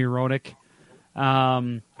 Jeremy Roenick.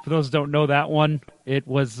 For those who don't know that one, it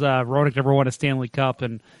was Roenick never won a Stanley Cup,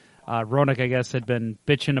 and Roenick, I guess, had been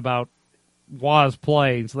bitching about Watt's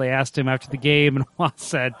play, and so they asked him after the game, and Watt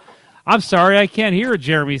said, "I'm sorry, I can't hear what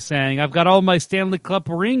Jeremy's saying. I've got all my Stanley Cup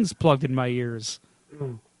rings plugged in my ears."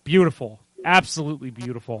 Beautiful. Absolutely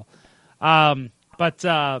beautiful. But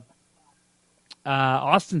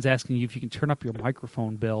Austin's asking you if you can turn up your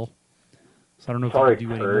microphone, Bill. So I don't know if you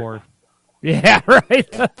can do any more. Yeah,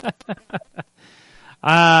 right.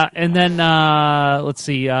 And then let's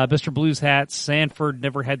see. Mr. Blues hat. Sanford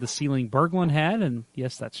never had the ceiling Berglund had, and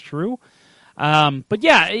yes, that's true. But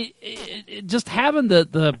yeah, just having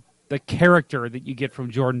the character that you get from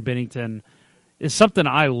Jordan Binnington is something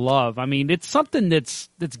I love. I mean, it's something that's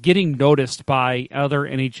getting noticed by other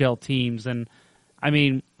NHL teams, and I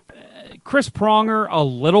mean, Chris Pronger a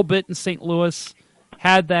little bit in St. Louis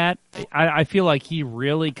had that. I feel like he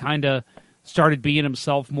really kind of started being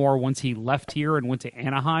himself more once he left here and went to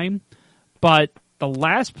Anaheim. But the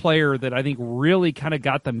last player that I think really kind of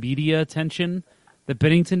got the media attention that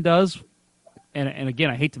Binnington does, and again,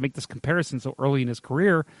 I hate to make this comparison so early in his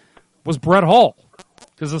career, was Brett Hull.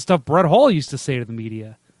 Because the stuff Brett Hull used to say to the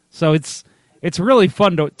media. So it's really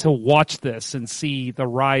fun to watch this and see the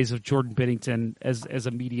rise of Jordan Binnington as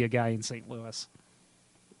a media guy in St. Louis.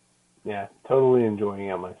 Yeah, totally enjoying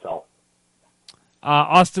it myself.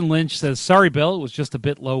 Austin Lynch says, "Sorry, Bill, it was just a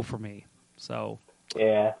bit low for me." So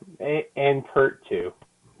yeah, and Kurt too.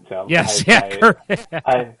 So yes, Kurt. Kurt.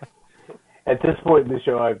 At this point in the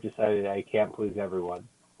show, I've decided I can't please everyone.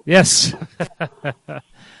 Yes.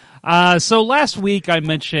 So last week I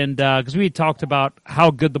mentioned, because we had talked about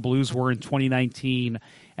how good the Blues were in 2019,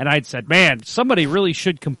 and I'd said, man, somebody really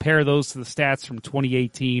should compare those to the stats from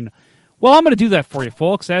 2018. Well, I'm going to do that for you,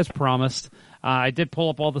 folks, as promised. I did pull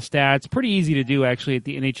up all the stats. Pretty easy to do, actually, at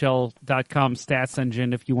the NHL.com stats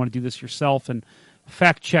engine if you want to do this yourself and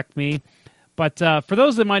fact-check me. But for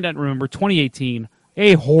those that might not remember, 2018,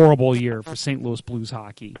 a horrible year for St. Louis Blues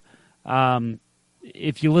hockey.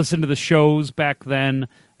 If you listen to the shows back then,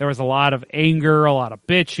 there was a lot of anger, a lot of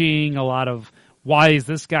bitching, a lot of why is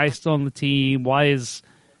this guy still on the team? Why is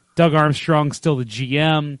Doug Armstrong still the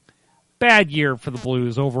GM? Bad year for the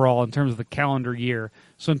Blues overall in terms of the calendar year.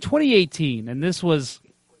 So in 2018, and this was,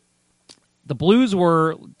 the Blues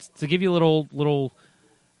were, to give you a little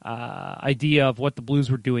idea of what the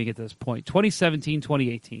Blues were doing at this point, 2017,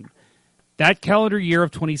 2018. That calendar year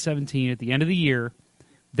of 2017, at the end of the year,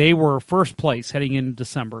 they were first place heading into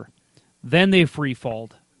December. Then they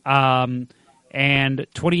free-falled. And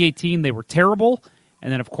 2018, they were terrible.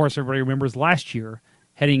 And then, of course, everybody remembers last year,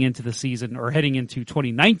 heading into the season, or heading into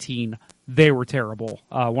 2019, they were terrible.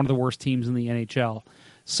 One of the worst teams in the NHL.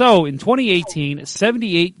 So, in 2018,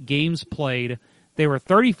 78 games played. They were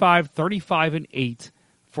 35-35-8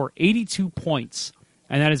 for 82 points.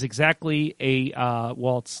 And that is exactly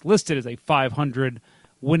it's listed as a .500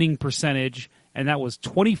 winning percentage. And that was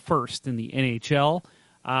 21st in the NHL.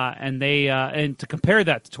 And to compare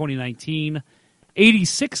that to 2019,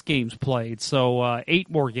 86 games played, so 8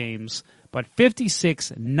 more games, but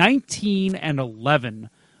 56, 19, and 11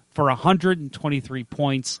 for 123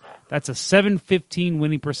 points. That's a .715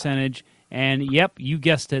 winning percentage, and yep, you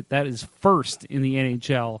guessed it, that is first in the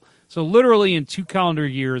NHL. So literally in 2 calendar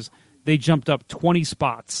years, they jumped up 20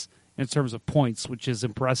 spots in terms of points, which is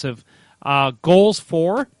impressive. Goals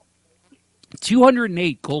for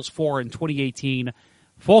 208 goals for in 2018.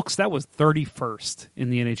 Folks, that was 31st in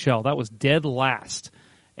the NHL. That was dead last.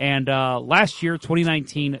 And last year,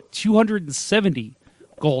 2019, 270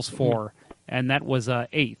 goals for, and that was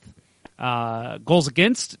 8th. Goals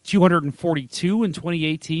against, 242 in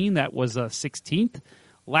 2018. That was 16th.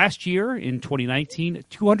 Last year, in 2019,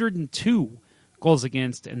 202 goals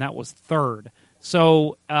against, and that was 3rd.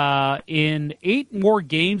 So in 8 more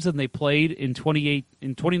games than they played in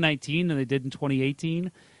 2019 than they did in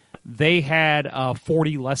 2018, they had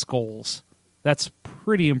 40 less goals. That's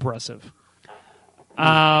pretty impressive.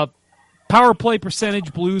 Power play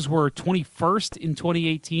percentage, Blues were 21st in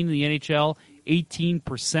 2018 in the NHL,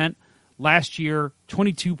 18%. Last year,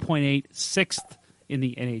 22.8, 6th in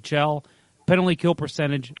the NHL. Penalty kill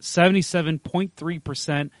percentage,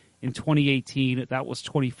 77.3% in 2018. That was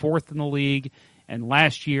 24th in the league. And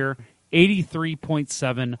last year,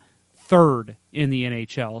 83.7, 3rd in the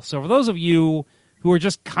NHL. So for those of you who are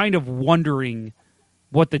just kind of wondering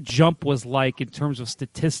what the jump was like in terms of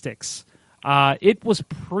statistics, it was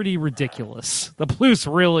pretty ridiculous. The Blues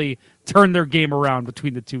really turned their game around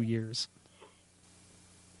between the 2 years.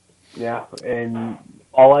 Yeah, and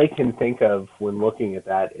all I can think of when looking at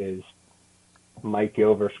that is Mike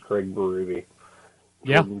Gill versus Craig Berube.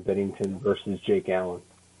 Yeah. Jordan Binnington versus Jake Allen.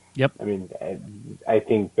 Yep. I mean, I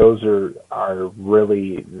think those are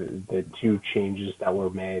really the 2 changes that were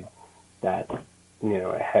made that,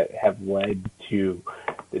 have led to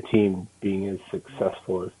the team being as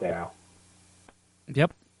successful as they are.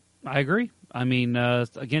 Yep, I agree. I mean,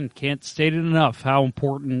 again, can't state it enough how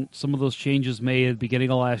important some of those changes made at the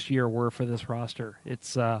beginning of last year were for this roster.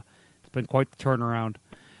 It's been quite the turnaround.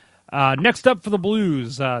 Next up for the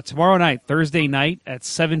Blues, tomorrow night, Thursday night at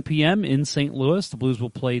 7 p.m. in St. Louis, the Blues will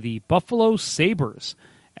play the Buffalo Sabres.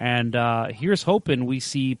 And here's hoping we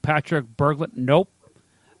see Patrick Berglund. Nope.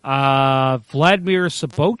 Vladimir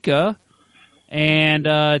Sobotka and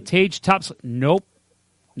Tage Thompson. Nope.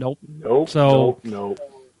 Nope.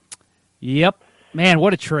 Yep. Man,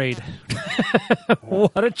 what a trade.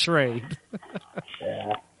 What a trade.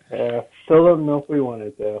 Yeah. Still don't know if we want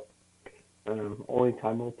it, though. Only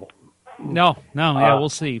time will tell. No, yeah, we'll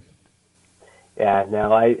see. Yeah,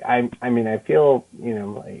 no, I mean, I feel,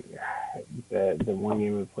 like the one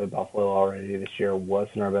game we played Buffalo already this year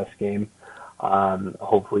wasn't our best game.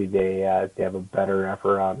 Hopefully they have a better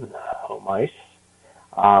effort on home ice.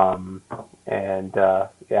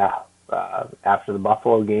 After the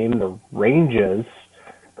Buffalo game, the Rangers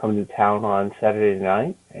come to town on Saturday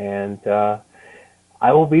night, and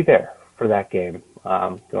I will be there for that game.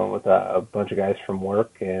 Going with a bunch of guys from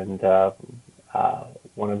work, and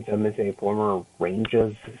one of them is a former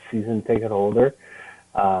Rangers season ticket holder,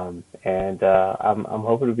 and I'm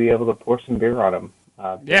hoping to be able to pour some beer on him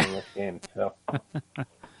during this game. So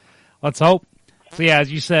let's hope. So yeah,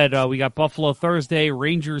 as you said, we got Buffalo Thursday,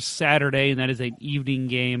 Rangers Saturday, and that is an evening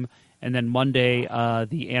game. And then Monday,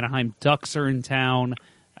 the Anaheim Ducks are in town,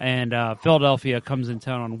 and Philadelphia comes in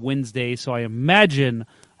town on Wednesday. So I imagine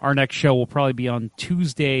our next show will probably be on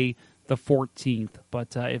Tuesday the 14th.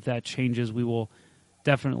 But if that changes, we will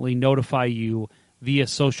definitely notify you via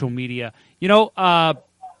social media.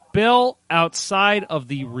 Bill, outside of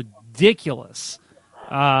the ridiculous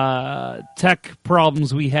tech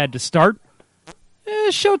problems we had to start,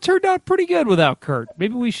 the show turned out pretty good without Kurt.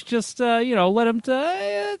 Maybe we should just, let him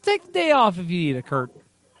take the day off if you need it, Kurt.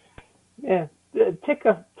 Yeah, take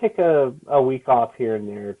a week off here and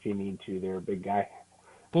there if you need to. There, big guy.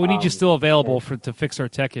 But we need you still available to fix our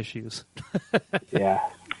tech issues. Yeah.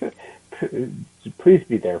 Please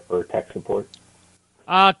be there for tech support.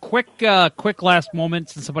 Quick last moment,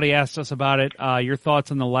 since somebody asked us about it. Your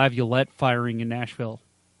thoughts on the Laviolette firing in Nashville?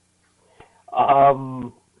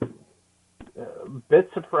 Bit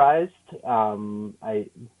surprised.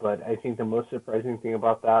 But I think the most surprising thing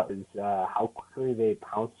about that is how quickly they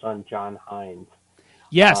pounced on John Hines.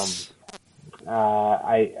 Yes.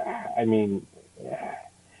 I mean,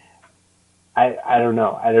 I don't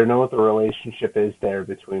know. I don't know what the relationship is there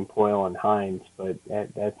between Poyle and Hines, but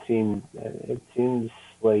it seems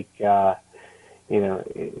like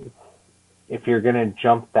if you're going to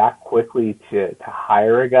jump that quickly to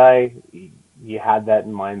hire a guy, you had that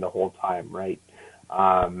in mind the whole time, right?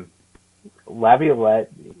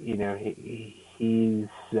 Laviolette, he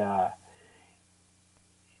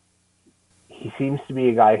seems to be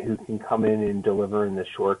a guy who can come in and deliver in the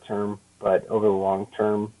short term, but over the long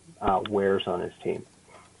term, wears on his team.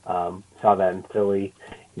 Saw that in Philly.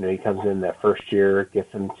 He comes in that first year,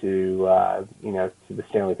 gets them to the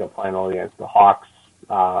Stanley Cup final against the Hawks,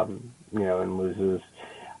 and loses.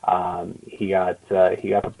 He got the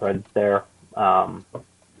Preds there.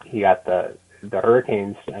 He got the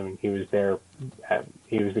Hurricanes. I mean, he was there.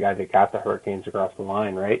 He was the guy that got the Hurricanes across the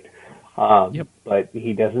line, right? Yep. But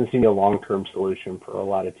he doesn't seem a long-term solution for a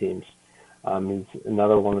lot of teams. He's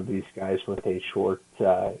another one of these guys with a short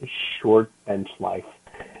bench life,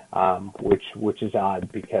 which is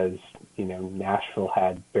odd because Nashville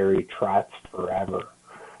had Barry Trotz forever,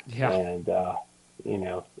 and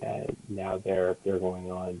now they're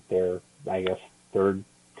going on their, I guess, third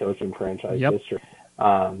coaching franchise history,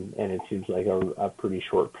 and it seems like a pretty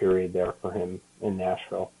short period there for him in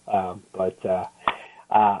Nashville. But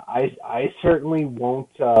I certainly won't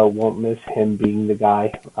miss him being the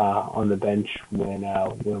guy on the bench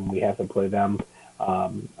when we have to play them.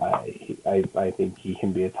 I think he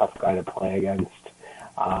can be a tough guy to play against,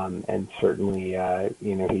 and certainly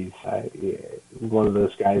he's one of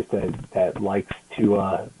those guys that likes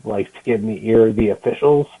to get in the ear of the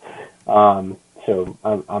officials. So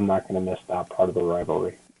I'm not going to miss that part of the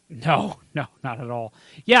rivalry. No, not at all.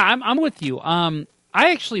 Yeah, I'm with you.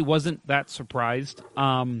 I actually wasn't that surprised,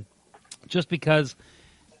 just because,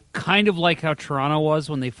 kind of like how Toronto was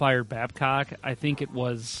when they fired Babcock, I think it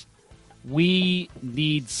was, we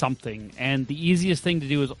need something. And the easiest thing to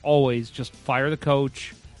do is always just fire the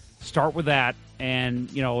coach, start with that, and,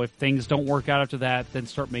 if things don't work out after that, then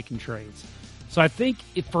start making trades. So I think,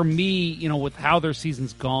 for me, with how their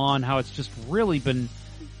season's gone, how it's just really been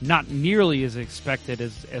not nearly as expected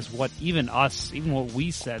as what even what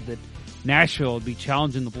we said, that Nashville would be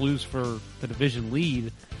challenging the Blues for the division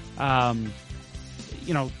lead. It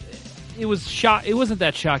wasn't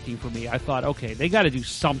that shocking for me. I thought, okay, they got to do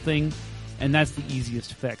something, and that's the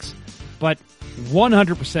easiest fix. But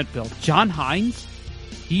 100%, Bill, John Hines,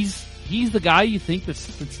 he's the guy you think that's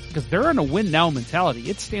because they're in a win now mentality.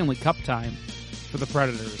 It's Stanley Cup time for the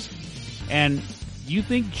Predators, and you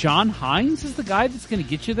think John Hines is the guy that's going to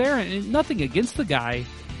get you there? And nothing against the guy.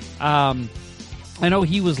 I know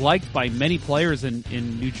he was liked by many players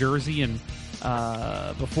in New Jersey and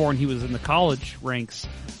before when he was in the college ranks.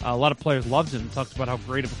 A lot of players loved him and talked about how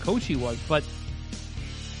great of a coach he was. But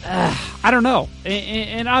I don't know.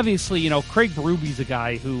 And obviously, Craig Berube's a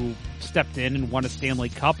guy who stepped in and won a Stanley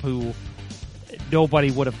Cup, who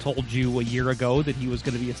nobody would have told you a year ago that he was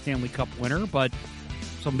going to be a Stanley Cup winner. But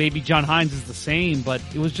so maybe John Hines is the same, but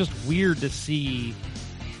it was just weird to see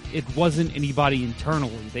it wasn't anybody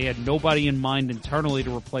internally. They had nobody in mind internally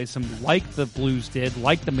to replace him like the Blues did,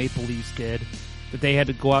 like the Maple Leafs did, that they had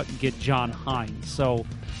to go out and get John Hines. So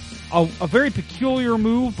a very peculiar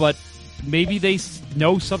move, but maybe they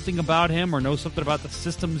know something about him or know something about the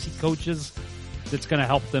systems he coaches that's going to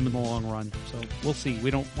help them in the long run. So we'll see.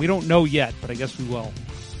 We don't know yet, but I guess we will.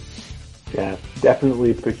 Yeah,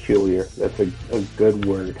 definitely peculiar. That's a good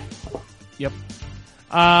word. Yep.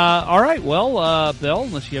 All right. Well, Bill,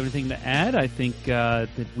 unless you have anything to add, I think that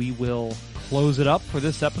we will close it up for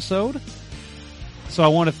this episode. So I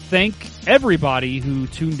want to thank everybody who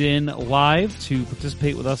tuned in live to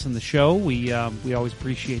participate with us in the show. We always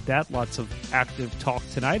appreciate that. Lots of active talk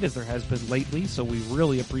tonight, as there has been lately, so we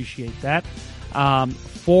really appreciate that.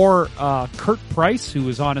 For Kurt Price, who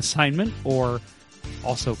is on assignment or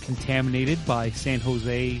also contaminated by San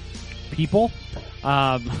Jose people,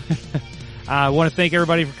 I want to thank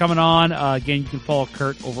everybody for coming on. Again, you can follow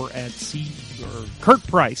Kurt over at Kurt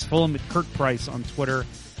Price. Follow him at Kurt Price on Twitter.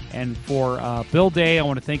 And for Bill Day, I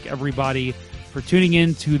want to thank everybody for tuning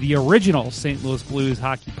in to the original St. Louis Blues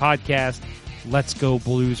hockey podcast, Let's Go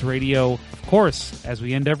Blues Radio. Of course, as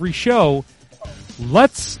we end every show,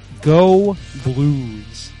 let's go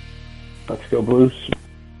Blues. Let's go Blues.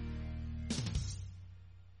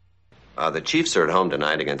 The Chiefs are at home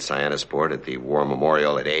tonight against Cyanosport at the War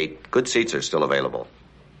Memorial at 8. Good seats are still available.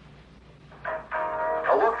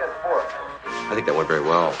 A look at fourth. I think that went very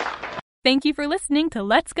well. Thank you for listening to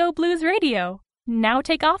Let's Go Blues Radio. Now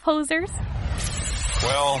take off, hosers.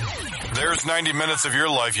 Well, there's 90 minutes of your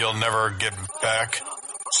life you'll never get back.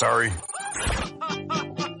 Sorry.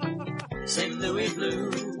 St. Louis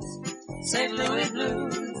Blues, St. Louis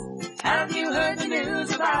Blues. Have you heard the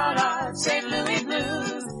news about our St. Louis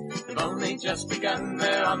Blues? They've only just begun,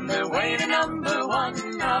 they're on their way to number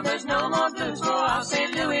one. Now there's no more blues for our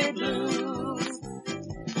St. Louis Blues.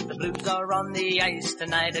 The Blues are on the ice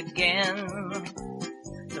tonight again.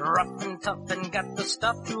 They're rough and tough and got the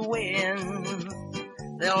stuff to win.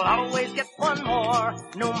 They'll always get one more,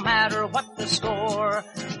 no matter what the score.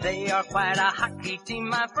 They are quite a hockey team,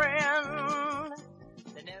 my friend.